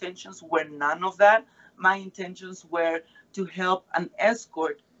 my intentions were none of that. My intentions were to help an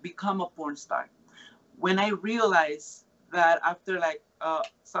escort become a porn star. When I realized that after like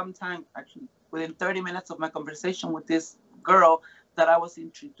some time, actually within 30 minutes of my conversation with this girl that I was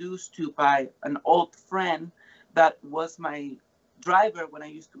introduced to by an old friend that was my driver when I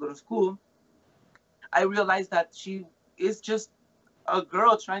used to go to school, I realized that she is just a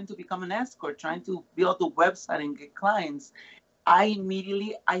girl trying to become an escort, trying to build a website and get clients. I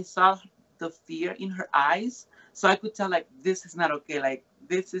saw the fear in her eyes, so I could tell like this is not okay, like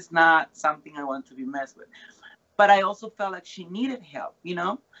this is not something I want to be messed with. But I also felt like she needed help, you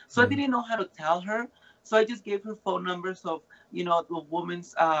know? So I didn't know how to tell her. So I just gave her phone numbers of, you know, the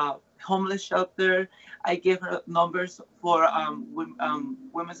women's homeless shelter. I gave her numbers for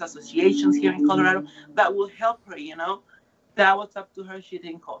women's associations here in Colorado that will help her, you know? That was up to her. She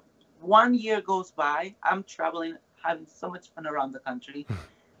didn't call. 1 year goes by. I'm traveling, having so much fun around the country.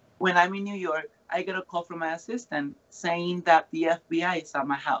 When I'm in New York, I get a call from my assistant saying that the FBI is at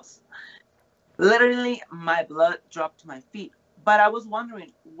my house. Literally, my blood dropped to my feet. But I was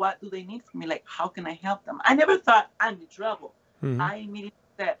wondering, what do they need from me? Like, how can I help them? I never thought I'm in trouble. I immediately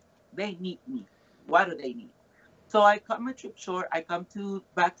said, they need me. What do they need? So I cut my trip short. I come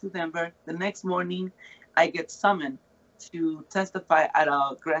back to Denver. The next morning, I get summoned to testify at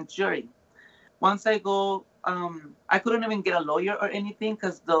a grand jury. Once I go, I couldn't even get a lawyer or anything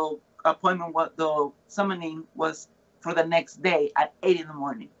because the the summoning was for the next day at 8 in the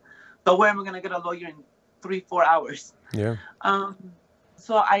morning. So where am I going to get a lawyer in 3-4 hours? Yeah.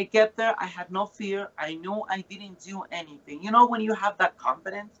 So I get there. I had no fear. I knew I didn't do anything. You know, when you have that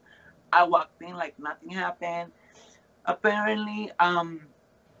confidence, I walked in like nothing happened. Apparently,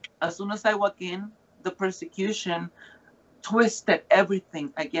 as soon as I walk in, the persecution twisted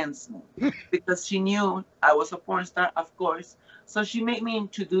everything against me because she knew I was a porn star, of course. So she made me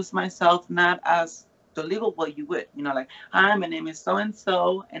introduce myself not as the legal way you would, you know, like, hi, my name is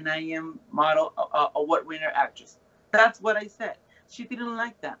so-and-so, and I am model, award winner actress. That's what I said. She didn't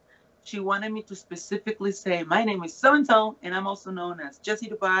like that. She wanted me to specifically say, my name is so-and-so, and I'm also known as Jessy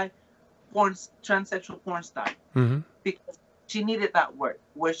Dubai, transsexual porn star. Because she needed that word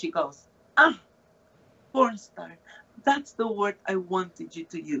where she goes, porn star. That's the word I wanted you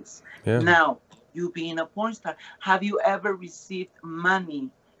to use. Yeah. Now, you being a porn star, have you ever received money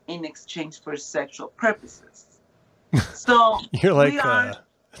in exchange for sexual purposes? So you're like, I'm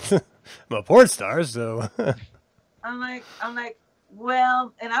a porn star, so I'm like,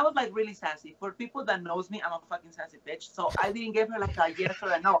 well, and I was like really sassy. For people that knows me, I'm a fucking sassy bitch. So I didn't give her like a yes or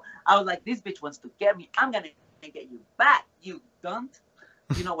a no. I was like, this bitch wants to get me. I'm gonna get you back, you dunt.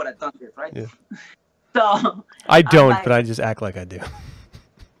 You know what a dunt is, right? Yeah. So I don't, like, but I just act like I do.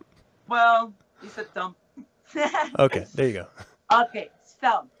 Well, it's a dump. Okay, there you go. Okay,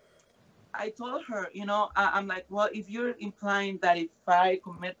 so I told her, you know, I'm like, well, if you're implying that if I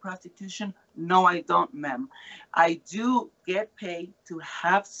commit prostitution, no, I don't, ma'am. I do get paid to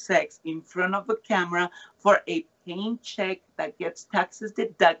have sex in front of a camera for a paying check that gets taxes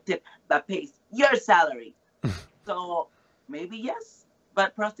deducted that pays your salary. So maybe yes.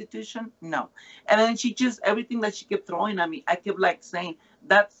 But prostitution, no. And then she just, everything that she kept throwing at me, I kept like saying,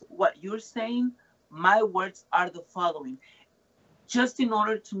 that's what you're saying. My words are the following. Just in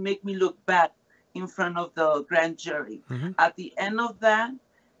order to make me look bad in front of the grand jury. At the end of that,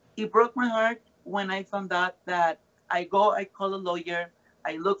 it broke my heart when I found out that I call a lawyer.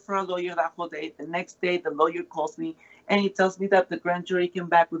 I look for a lawyer that whole day. The next day, the lawyer calls me and he tells me that the grand jury came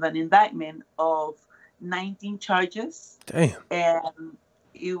back with an indictment of 19 charges. Damn. And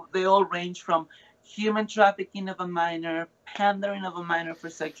they all range from human trafficking of a minor, pandering of a minor for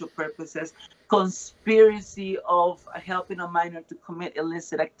sexual purposes, conspiracy of helping a minor to commit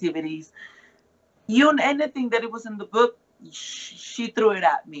illicit activities. Anything that it was in the book, she threw it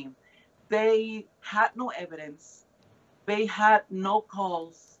at me. They had no evidence. They had no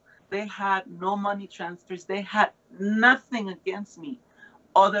calls. They had no money transfers. They had nothing against me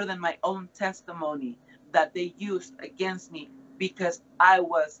other than my own testimony that they used against me because I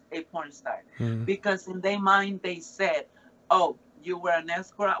was a porn star. Because in their mind, they said, oh, you were an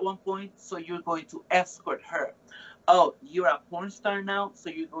escort at one point, so you're going to escort her. Oh, you're a porn star now, so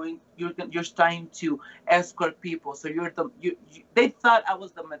you're trying to escort people. So they thought I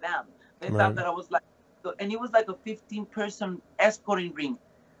was the madame. They thought that I was like, and it was like a 15-person escorting ring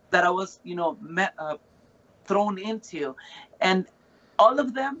that I was, you know, thrown into. And all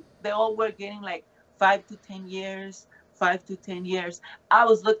of them, they all were getting like 5 to 10 years. I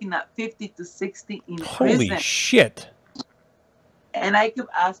was looking at 50 to 60 in prison. Holy shit. And I kept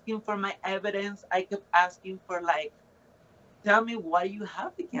asking for my evidence. I kept asking for like, tell me what you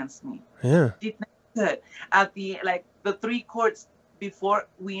have against me. Yeah. At the 3 courts before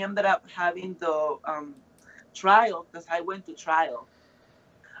we ended up having the trial, because I went to trial.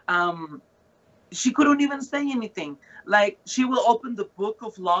 she couldn't even say anything. Like, she will open the book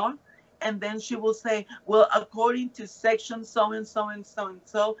of law, and then she will say, well, according to section so and so and so and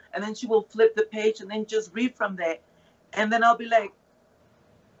so, and then she will flip the page and then just read from there. And then I'll be like,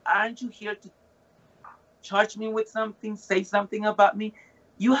 aren't you here to charge me with something, say something about me?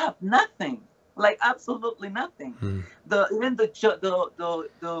 You have nothing, like absolutely nothing. Even the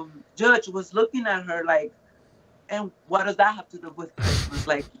judge was looking at her like, and what does that have to do with Christmas?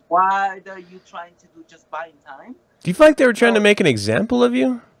 Like, what are you trying to do, just buying time? Do you feel like they were trying to make an example of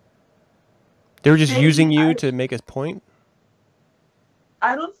you? They were just using you to make a point?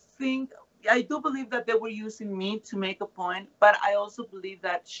 I don't think, I do believe that they were using me to make a point, but I also believe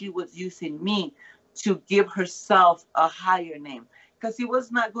that she was using me to give herself a higher name, because he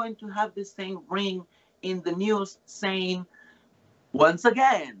was not going to have the same ring in the news saying, once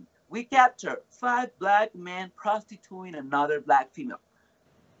again, we capture 5 black men prostituting another black female.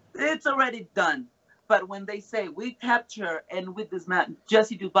 It's already done. But when they say we capture, and with this man,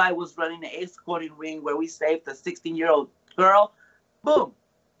 Jessy Dubai was running an escorting ring where we saved a 16-year-old girl, boom.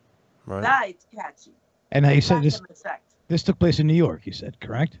 Right. That's catchy. And now you said this took place in New York, you said,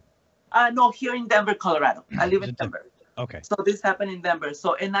 correct? No, here in Denver, Colorado. I live in Denver. Okay. So this happened in Denver.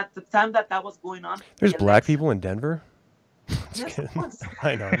 So, and at the time that was going on, there's black people in Denver? Yes, of course.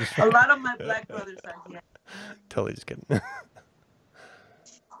 I know. A lot of my black brothers are here. Totally just kidding.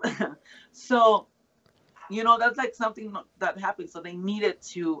 So, you know, that's like something that happened. So they needed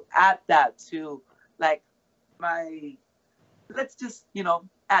to add that to, like, let's just, you know,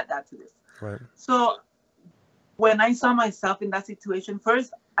 add that to this. Right. So when I saw myself in that situation,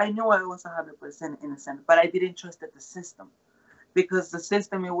 first, I knew I was 100% innocent, but I didn't trust the system, because the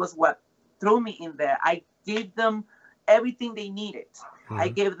system, it was what threw me in there. I gave them everything they needed. I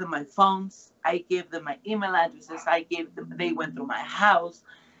gave them my phones. I gave them my email addresses. They went through my house.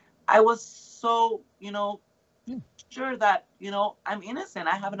 I was so, you know, sure that, you know, I'm innocent.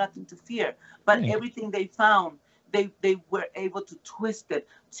 I have nothing to fear. But everything they found, they were able to twist it,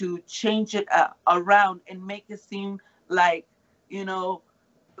 to change it around and make it seem like, you know,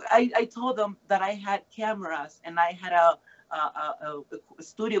 I told them that I had cameras and I had a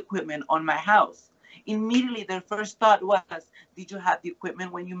studio equipment on my house. Immediately, their first thought was, did you have the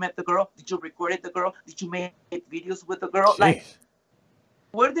equipment when you met the girl? Did you record the girl? Did you make videos with the girl? Jeez. Like,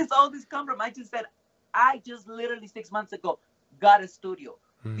 where does all this come from? I just said, I just literally 6 months ago got a studio.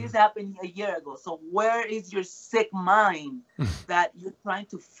 This happened a year ago. So where is your sick mind that you're trying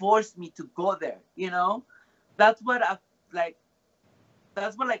to force me to go there? You know, that's what I like.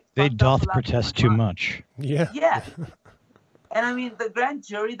 That's what like. They doth protest too much. Yeah. Yeah. And I mean, the grand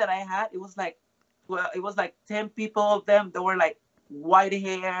jury that I had, it was like 10 people of them. They were like white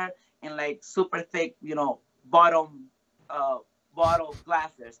hair and like super thick, you know, bottle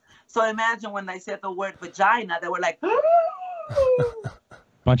glasses. So imagine when I said the word vagina, they were like,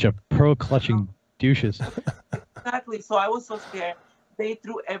 bunch of pearl-clutching douches. Exactly. So I was so scared. They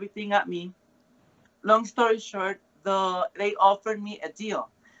threw everything at me. Long story short, they offered me a deal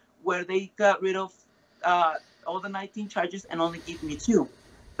where they got rid of all the 19 charges and only give me 2.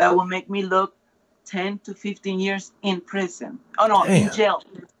 That will make me look 10 to 15 years in prison. Oh, no, Damn. in jail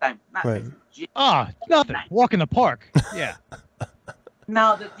this time. Not prison, jail. Nothing. Walk in the park. Yeah.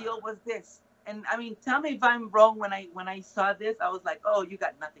 Now, the deal was this. And, I mean, tell me if I'm wrong. When I saw this, I was like, oh, you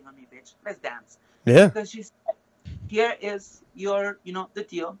got nothing on me, bitch. Let's dance. Yeah. Because she said, here is your, you know, the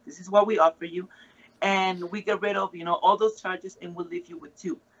deal. This is what we offer you. And we get rid of, you know, all those charges and we'll leave you with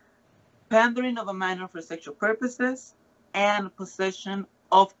 2. Pandering of a minor for sexual purposes and possession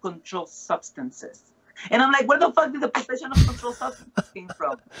of controlled substances. And I'm like, where the fuck did the possession of controlled substances came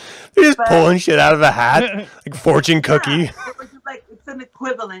from? They're just pulling shit out of a hat, like fortune cookie. It was just like, it's an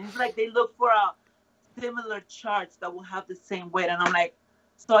equivalent. It's like they look for a similar charge that will have the same weight. And I'm like,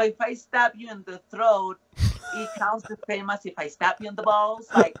 so if I stab you in the throat, it counts the same as if I stab you in the balls.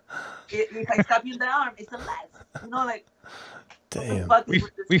 Like, if I stab you in the arm, it's a less. You know, like, damn.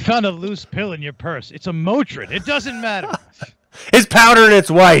 We found a loose pill in your purse. It's a Motrin. It doesn't matter. It's powder and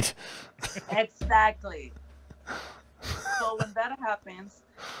it's white. Exactly. So when that happens,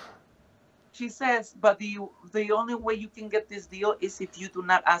 she says, but the only way you can get this deal is if you do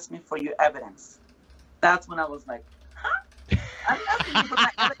not ask me for your evidence. That's when I was like, huh? I'm asking you for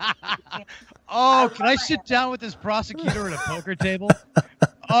my evidence. Oh, can I sit down with this prosecutor at a poker table?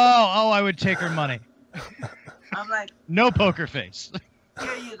 Oh, I would take her money. I'm like, no poker face.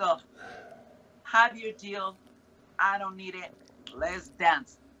 Here you go. Have your deal. I don't need it. Let's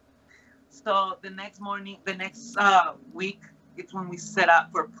dance. So the next week, it's when we set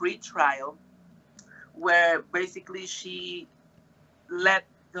up for pre-trial, where basically she let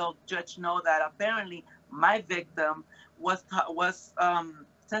the judge know that apparently my victim was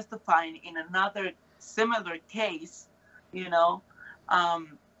testifying in another similar case, you know,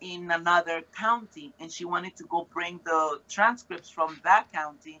 in another county, and she wanted to go bring the transcripts from that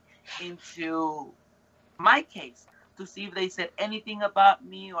county into my case to see if they said anything about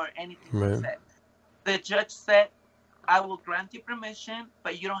me or anything they said. The judge said, I will grant you permission,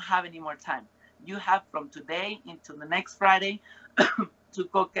 but you don't have any more time. You have from today into the next Friday to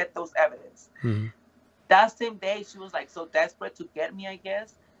go get those evidence. That same day, she was like so desperate to get me, I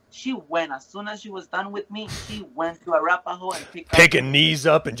guess. She went, as soon as she was done with me, she went to Arapaho and picking knees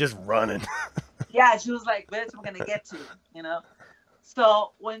up and just running. Yeah, she was like, bitch, I'm going to get you, you know?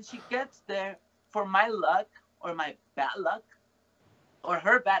 So when she gets there, for my luck or my bad luck or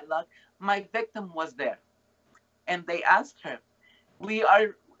her bad luck, my victim was there. And they asked her, we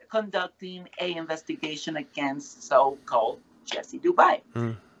are conducting an investigation against so-called Jessy Dubai.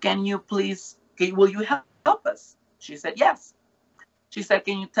 Can you please, will you help us? She said, yes. She said,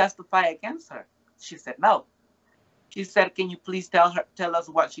 can you testify against her? She said, no. She said, can you please tell us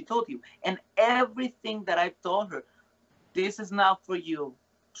what she told you? And everything that I told her, this is not for you.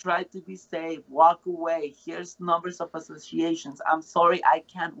 Try to be safe. Walk away. Here's numbers of associations. I'm sorry, I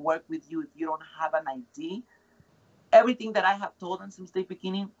can't work with you if you don't have an ID. Everything that I have told them since the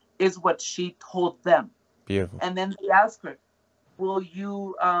beginning is what she told them. Beautiful. And then they asked her, will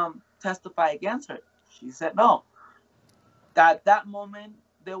you testify against her? She said, no. At that moment,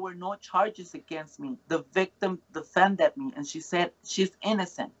 there were no charges against me. The victim defended me, and she said she's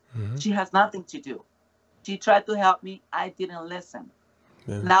innocent. She has nothing to do. She tried to help me. I didn't listen.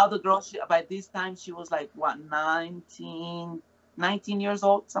 Now the girl, by this time, she was like, what, 19 years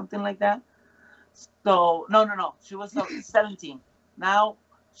old, something like that. So, no. She was 17. Now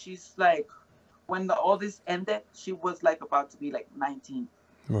she's like, when all this ended, she was like about to be like 19.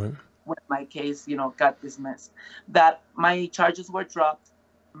 Right. When my case, you know, got dismissed. That my charges were dropped.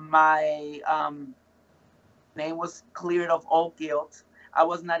 My name was cleared of all guilt. I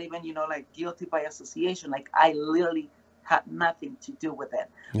was not even, you know, like guilty by association. Like I literally had nothing to do with it.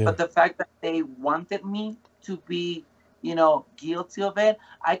 Yeah. But the fact that they wanted me to be, you know, guilty of it,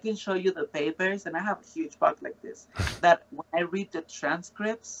 I can show you the papers, and I have a huge book like this, that when I read the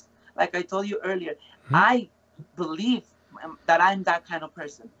transcripts, like I told you earlier, I believe that I'm that kind of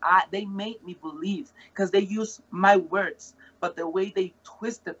person. They made me believe because they use my words, but the way they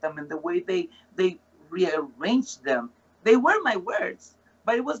twisted them and the way they rearranged them, they were my words,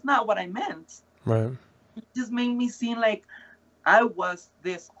 but it was not what I meant. Right. It just made me seem like I was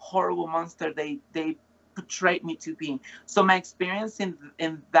this horrible monster they portrayed me to be. So my experience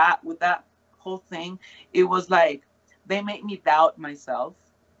in that, with that whole thing, it was like they made me doubt myself.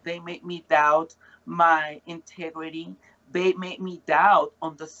 They made me doubt my integrity. They made me doubt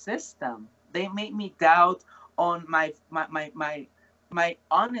on the system. They made me doubt on my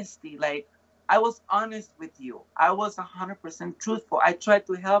honesty. Like, I was honest with you. I was 100% truthful. I tried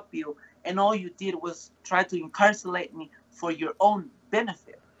to help you, and all you did was try to incarcerate me for your own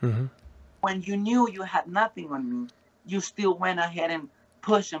benefit. When you knew you had nothing on me, you still went ahead and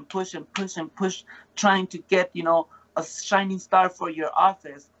push and push and push and push, trying to get, you know, a shining star for your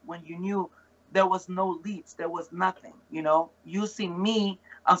office when you knew there was no leads, there was nothing, you know, using me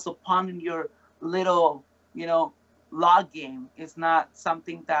as a pawn in your little, you know, law game is not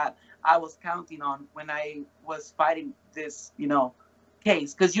something that I was counting on when I was fighting this, you know,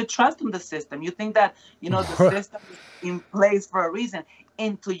 case. Because you trust in the system. You think that, you know, the system is in place for a reason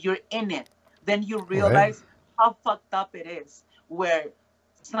until you're in it. Then you realize how fucked up it is, where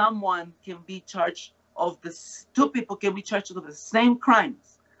someone can be charged of this, two people can be charged of the same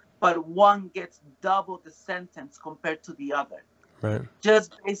crimes, but one gets double the sentence compared to the other. Right.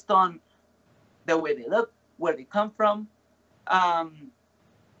 Just based on the way they look, where they come from,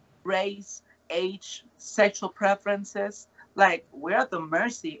 race, age, sexual preferences. Like, we're at the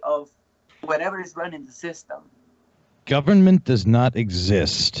mercy of whatever is running the system. Government does not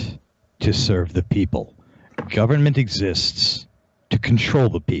exist to serve the people. Government exists to control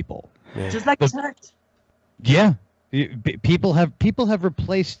the people. Yeah. Just like church. Yeah. People have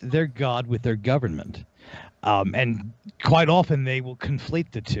replaced their God with their government. And quite often they will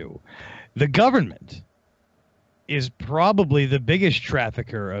conflate the two. The government is probably the biggest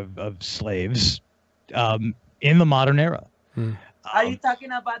trafficker of slaves in the modern era. Are you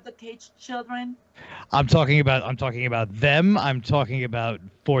talking about the caged children? I'm talking about them. I'm talking about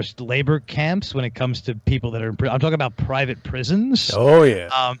forced labor camps when it comes to people that are in prison. I'm talking about private prisons. Oh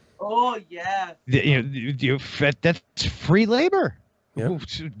yeah. Oh yeah. That's free labor. Yep.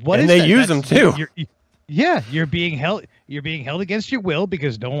 What and is they that? use them too. Yeah, you're being held against your will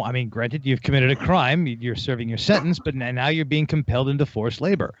because granted, you've committed a crime, you're serving your sentence, but now you're being compelled into forced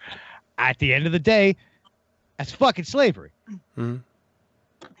labor. At the end of the day, that's fucking slavery. Mm-hmm.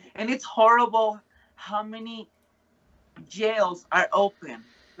 And it's horrible how many jails are open.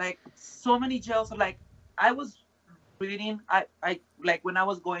 Like, so many jails are like, I was reading, I like when I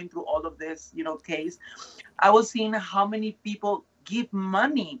was going through all of this, case, I was seeing how many people give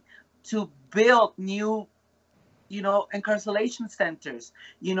money to build new, incarceration centers,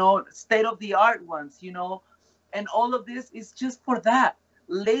 state of the art ones, and all of this is just for that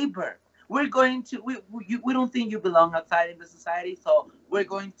labor. We're going to, we don't think you belong outside in the society, so we're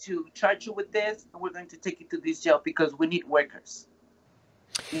going to charge you with this, and we're going to take you to this jail because we need workers.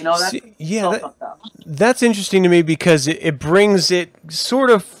 That's that's interesting to me because it brings it sort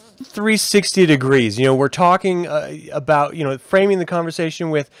of 360 degrees. We're talking about, framing the conversation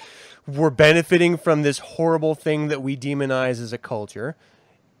with, we're benefiting from this horrible thing that we demonize as a culture,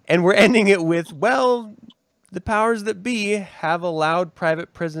 and we're ending it with, well, the powers that be have allowed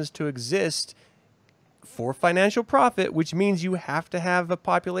private prisons to exist for financial profit, which means you have to have a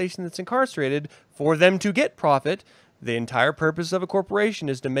population that's incarcerated for them to get profit. The entire purpose of a corporation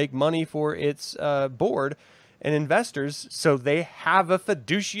is to make money for its board and investors, so they have a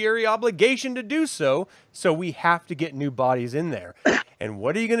fiduciary obligation to do so. So we have to get new bodies in there. And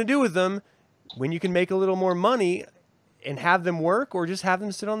what are you going to do with them when you can make a little more money and have them work, or just have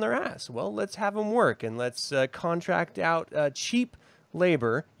them sit on their ass? Well, let's have them work, and let's contract out cheap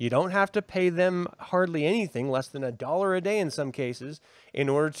labor. You don't have to pay them hardly anything, less than $1 a day in some cases, in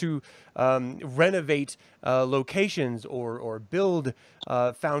order to renovate locations or build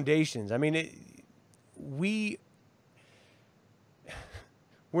foundations. I mean, we're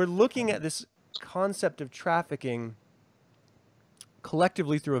looking at this concept of trafficking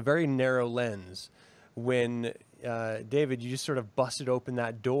collectively through a very narrow lens when, David, you just sort of busted open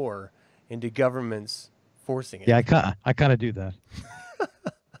that door into governments forcing it. Yeah, I kind of do that.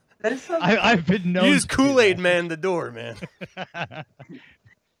 I've been known. You just Kool-Aid man the door, man.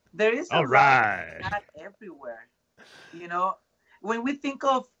 There is all right. Not everywhere. When we think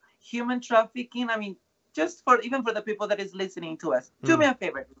of human trafficking, I mean, just even for the people that is listening to us, do me a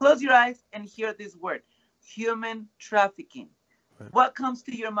favor, close your eyes and hear this word, human trafficking. What comes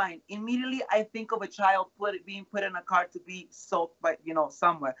to your mind? Immediately, I think of a child being put in a car to be sold by,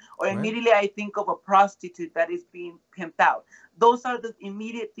 somewhere. Or immediately, I think of a prostitute that is being pimped out. Those are the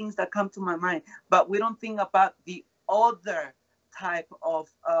immediate things that come to my mind. But we don't think about the other type of,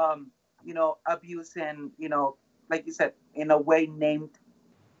 abuse and, like you said, in a way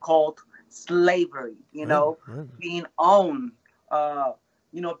called slavery, being owned,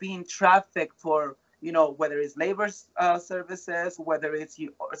 being trafficked for, whether it's labor services, whether it's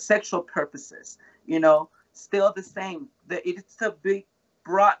sexual purposes, still the same. It's a big,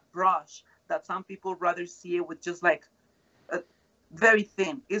 broad brush that some people rather see it with just like very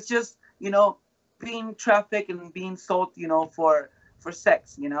thin. It's just, being trafficked and being sold, for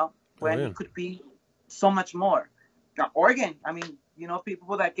sex, when it could be so much more. Organ, I mean,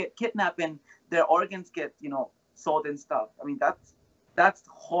 people that get kidnapped and their organs get, sold and stuff. I mean, that's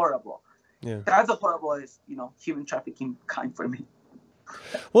horrible. Yeah. That's a horrible, human trafficking kind for me.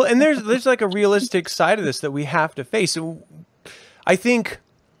 Well, and there's like a realistic side of this that we have to face. I think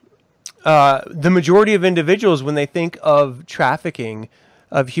the majority of individuals, when they think of trafficking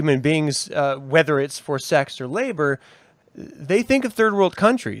of human beings, whether it's for sex or labor, they think of third world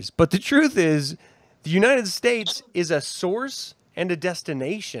countries. But the truth is, the United States is a source and a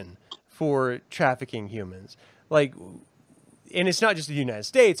destination for trafficking humans. Like, and it's not just the United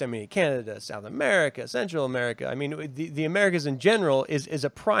States. I mean, Canada, South America, Central America. I mean, the Americas in general is a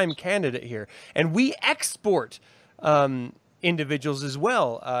prime candidate here. And we export individuals as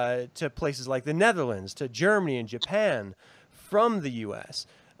well to places like the Netherlands, to Germany and Japan from the U.S.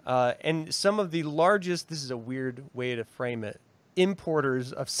 And some of the largest, this is a weird way to frame it,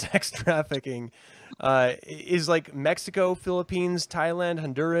 importers of sex trafficking is like Mexico, Philippines, Thailand,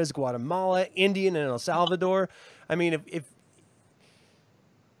 Honduras, Guatemala, India, and El Salvador. I mean,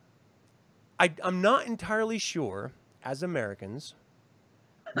 I'm not entirely sure, as Americans,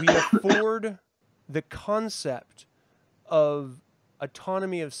 we afford the concept of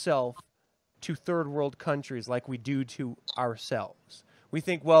autonomy of self to third world countries like we do to ourselves. We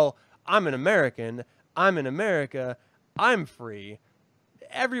think, well, I'm an American, I'm in America, I'm free.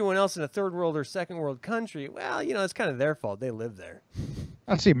 Everyone else in a third world or second world country, well, it's kind of their fault. They live there.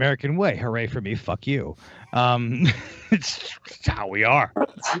 That's the American way. Hooray for me. Fuck you. It's how we are.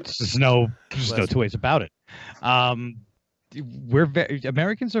 There's no two ways about it.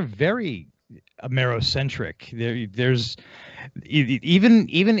 Americans are very Amerocentric. There's even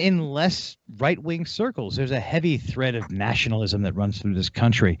in less right-wing circles, there's a heavy thread of nationalism that runs through this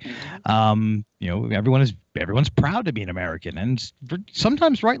country. You know, everyone's proud to be an American, and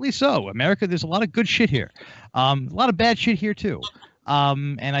sometimes rightly so. America, there's a lot of good shit here, a lot of bad shit here too.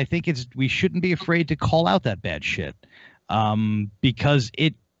 And I think we shouldn't be afraid to call out that bad shit, because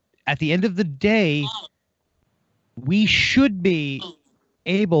at the end of the day, we should be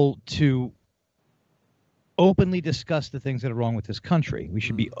able to openly discuss the things that are wrong with this country. We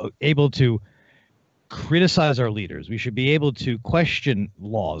should be able to criticize our leaders. We should be able to question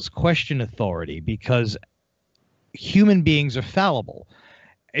laws, question authority, because human beings are fallible.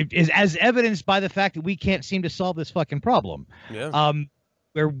 It is as evidenced by the fact that we can't seem to solve this fucking problem. Yeah.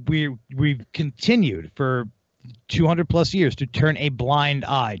 Where we've continued for 200 plus years to turn a blind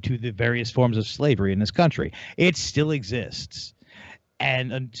eye to the various forms of slavery in this country. It still exists.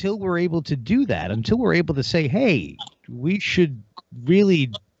 And until we're able to do that, until we're able to say, hey, we should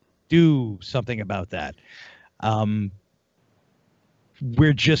really do something about that,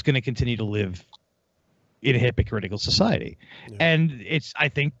 we're just going to continue to live in a hypocritical society. Yeah. And I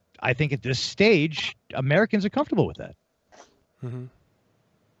think at this stage, Americans are comfortable with that. Mm-hmm.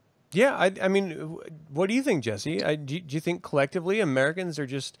 Yeah, I mean, what do you think, Jesse? Do you think collectively Americans are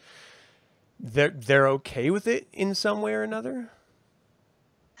just they're okay with it in some way or another?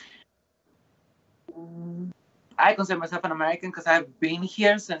 I consider myself an American because I've been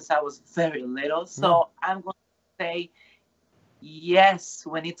here since I was very little. So I'm going to say yes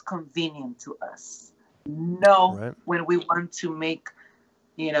when it's convenient to us. No, when we want to make,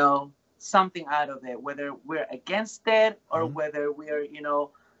 you know, something out of it, whether we're against it or whether we're, you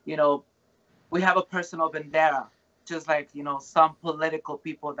know, we have a personal vendetta, just like, you know, some political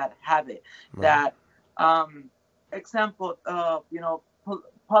people that have it. That, example, you know,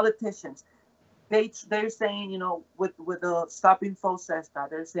 politicians. They're saying, you know, with the Stop Info says that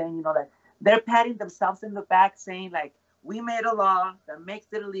they're saying, you know, like they're patting themselves in the back saying like, we made a law that makes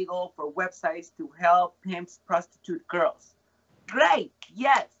it illegal for websites to help pimps prostitute girls. Great.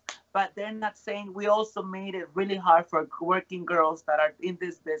 Yes. But they're not saying we also made it really hard for working girls that are in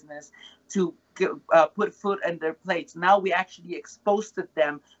this business to put food on their plates. Now we actually exposed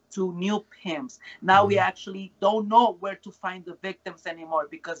them to new pimps. Now we actually don't know where to find the victims anymore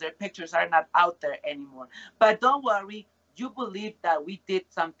because their pictures are not out there anymore. But don't worry, you believe that we did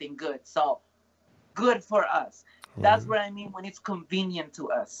something good. So good for us. That's what I mean when it's convenient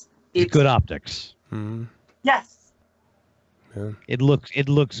to us. It's good optics. Yes. Yeah. It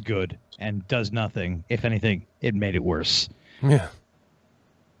looks good and does nothing. If anything, it made it worse. Yeah.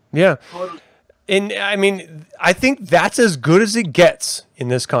 Yeah. Totally. And I mean, I think that's as good as it gets in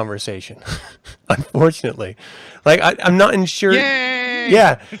this conversation. Unfortunately, like I'm not sure. Yay!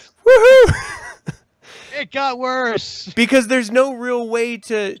 Yeah. Woohoo! It got worse because there's no real way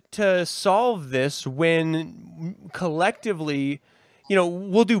to solve this when collectively, you know,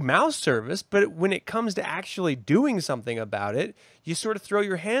 we'll do mouth service, but when it comes to actually doing something about it, you sort of throw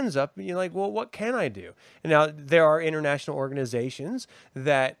your hands up and you're like, well, what can I do? And now there are international organizations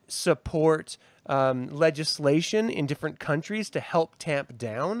that support legislation in different countries to help tamp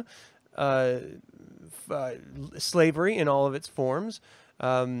down slavery in all of its forms.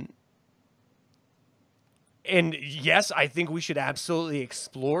 And yes, I think we should absolutely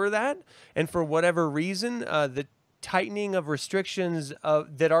explore that. And for whatever reason, the tightening of restrictions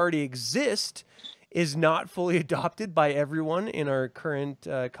that already exist is not fully adopted by everyone in our current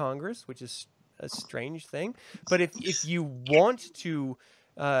Congress, which is a strange thing. But if you want to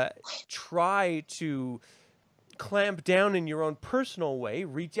try to clamp down in your own personal way,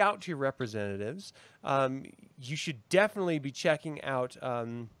 reach out to your representatives, you should definitely be checking out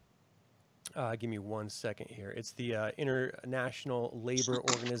give me 1 second here. It's the International Labor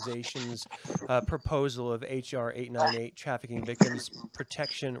Organization's proposal of H.R. 898, Trafficking Victims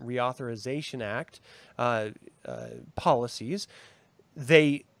Protection Reauthorization Act policies.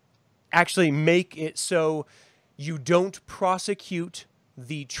 They actually make it so you don't prosecute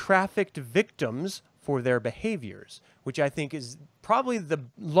the trafficked victims for their behaviors, which I think is probably the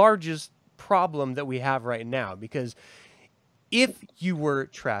largest problem that we have right now. Because if you were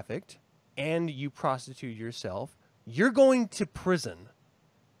trafficked and you prostitute yourself, you're going to prison.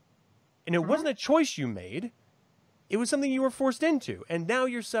 And it wasn't a choice you made. It was something you were forced into. And now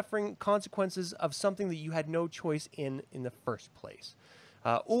you're suffering consequences of something that you had no choice in the first place.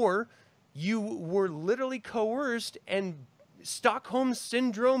 Or you were literally coerced, and Stockholm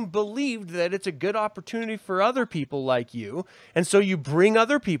Syndrome believed that it's a good opportunity for other people like you. And so you bring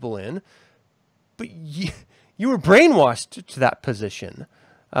other people in, but you were brainwashed to that position.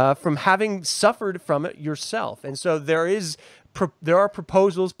 from having suffered from it yourself. And so there are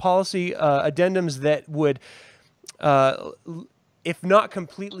proposals, policy addendums that would, if not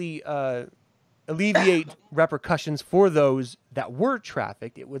completely alleviate repercussions for those that were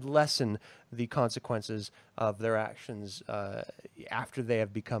trafficked, it would lessen the consequences of their actions after they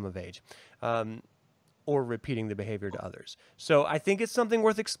have become of age, or repeating the behavior to others. So I think it's something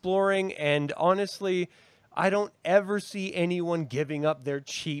worth exploring, and honestly, I don't ever see anyone giving up their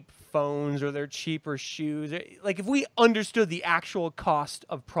cheap phones or their cheaper shoes. Like, if we understood the actual cost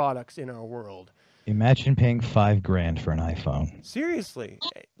of products in our world. Imagine paying $5,000 for an iPhone. Seriously.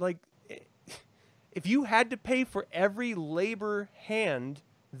 Like, if you had to pay for every labor hand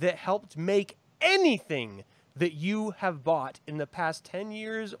that helped make anything that you have bought in the past 10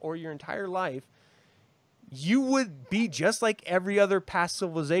 years or your entire life, you would be just like every other past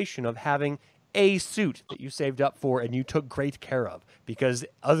civilization of having a suit that you saved up for and you took great care of, because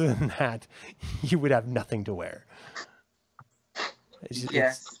other than that, you would have nothing to wear.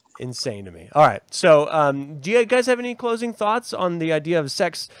 It's insane to me. All right. So do you guys have any closing thoughts on the idea of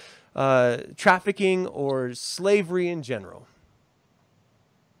sex trafficking or slavery in general?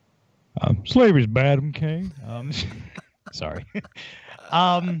 Slavery's bad, okay? Sorry.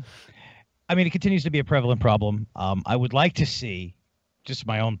 I mean, it continues to be a prevalent problem. I would like to see, just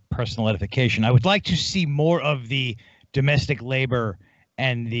my own personal edification, I would like to see more of the domestic labor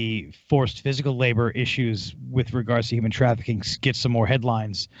and the forced physical labor issues with regards to human trafficking get some more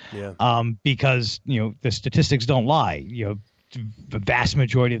headlines. Yeah. Because, the statistics don't lie. The vast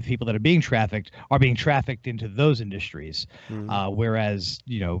majority of the people that are being trafficked into those industries. Whereas,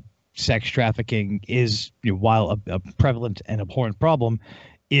 sex trafficking is, while a prevalent and abhorrent problem,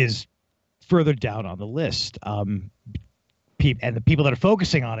 is further down on the list. And the people that are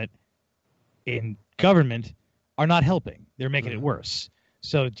focusing on it in government are not helping. They're making it worse.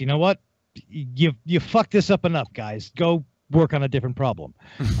 So, do you know what? You fucked this up enough, guys. Go work on a different problem.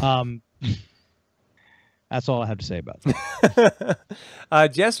 That's all I have to say about that.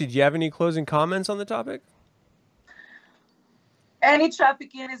 Jessy, do you have any closing comments on the topic? Any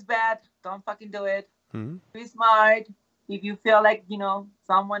trafficking is bad. Don't fucking do it. Be smart. If you feel like,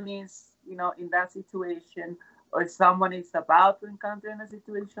 someone is, in that situation, or someone is about to encounter in a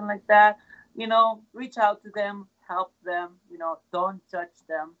situation like that, reach out to them, help them, don't judge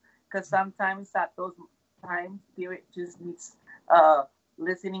them. Because sometimes at those times, spirit just needs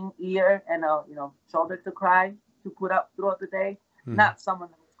listening ear and a shoulder to cry to put up throughout the day, not someone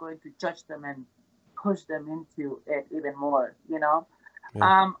who's going to judge them and push them into it even more.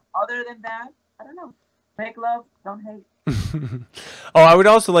 Other than that, I don't know. Make love, don't hate. I would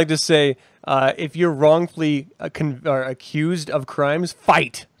also like to say, if you're wrongfully accused of crimes,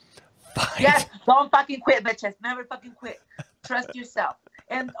 fight. Yes, don't fucking quit, bitches. Never fucking quit. Trust yourself.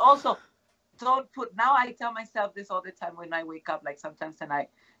 And also, now I tell myself this all the time when I wake up, like sometimes, and I,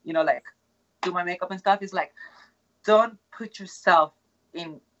 do my makeup and stuff. It's like, don't put yourself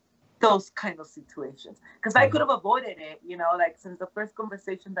in those kind of situations. Because I could have avoided it, since the first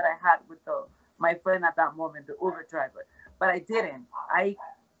conversation that I had with my friend at that moment, the Uber driver. But I didn't.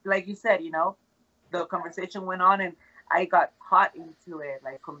 Like you said, the conversation went on and I got caught into it,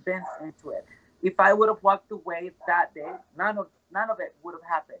 like convinced into it. If I would have walked away that day, none of it would have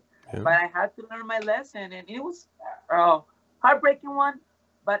happened. Yeah. But I had to learn my lesson, and it was a heartbreaking one,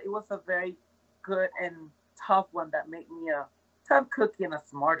 but it was a very good and tough one that made me a tough cookie and a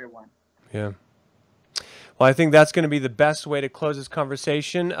smarter one. Yeah. Well, I think that's going to be the best way to close this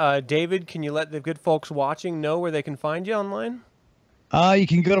conversation. David, can you let the good folks watching know where they can find you online? You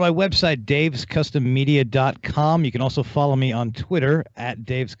can go to my website, davescustommedia.com. You can also follow me on Twitter at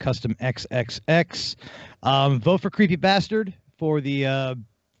davescustomxxx. Vote for Creepy Bastard for the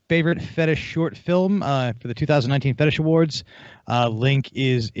favorite fetish short film for the 2019 Fetish Awards. Link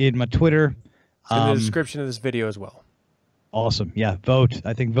is in my Twitter. In the description of this video as well. Awesome. Yeah, vote.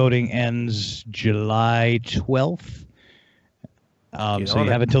 I think voting ends July 12th. So you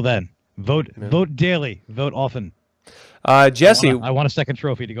have until then. Vote daily. Vote often. Jessy, I want a second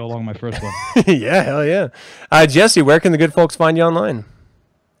trophy to go along with my first one. Yeah, hell yeah. Jessy, where can the good folks find you online?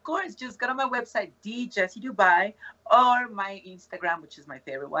 Of course, just go to my website, Jessy Dubai, or my Instagram, which is my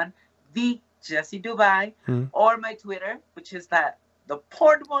favorite one, Jessy Dubai, or my Twitter, which is the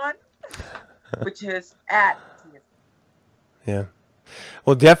porn one, which is @ Yeah.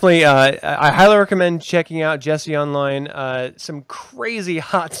 Well, definitely, I highly recommend checking out Jessy online. Some crazy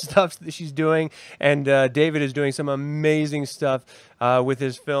hot stuff that she's doing, and David is doing some amazing stuff with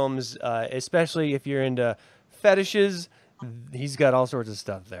his films, especially if you're into fetishes. He's got all sorts of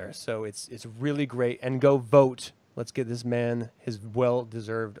stuff there, so it's really great. And go vote Let's get this man his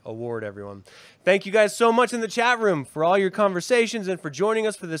well-deserved award, everyone. Thank you guys so much in the chat room for all your conversations and for joining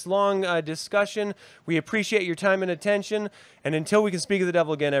us for this long discussion. We appreciate your time and attention. And until we can speak of the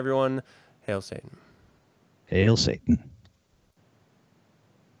devil again, everyone, hail Satan. Hail Satan.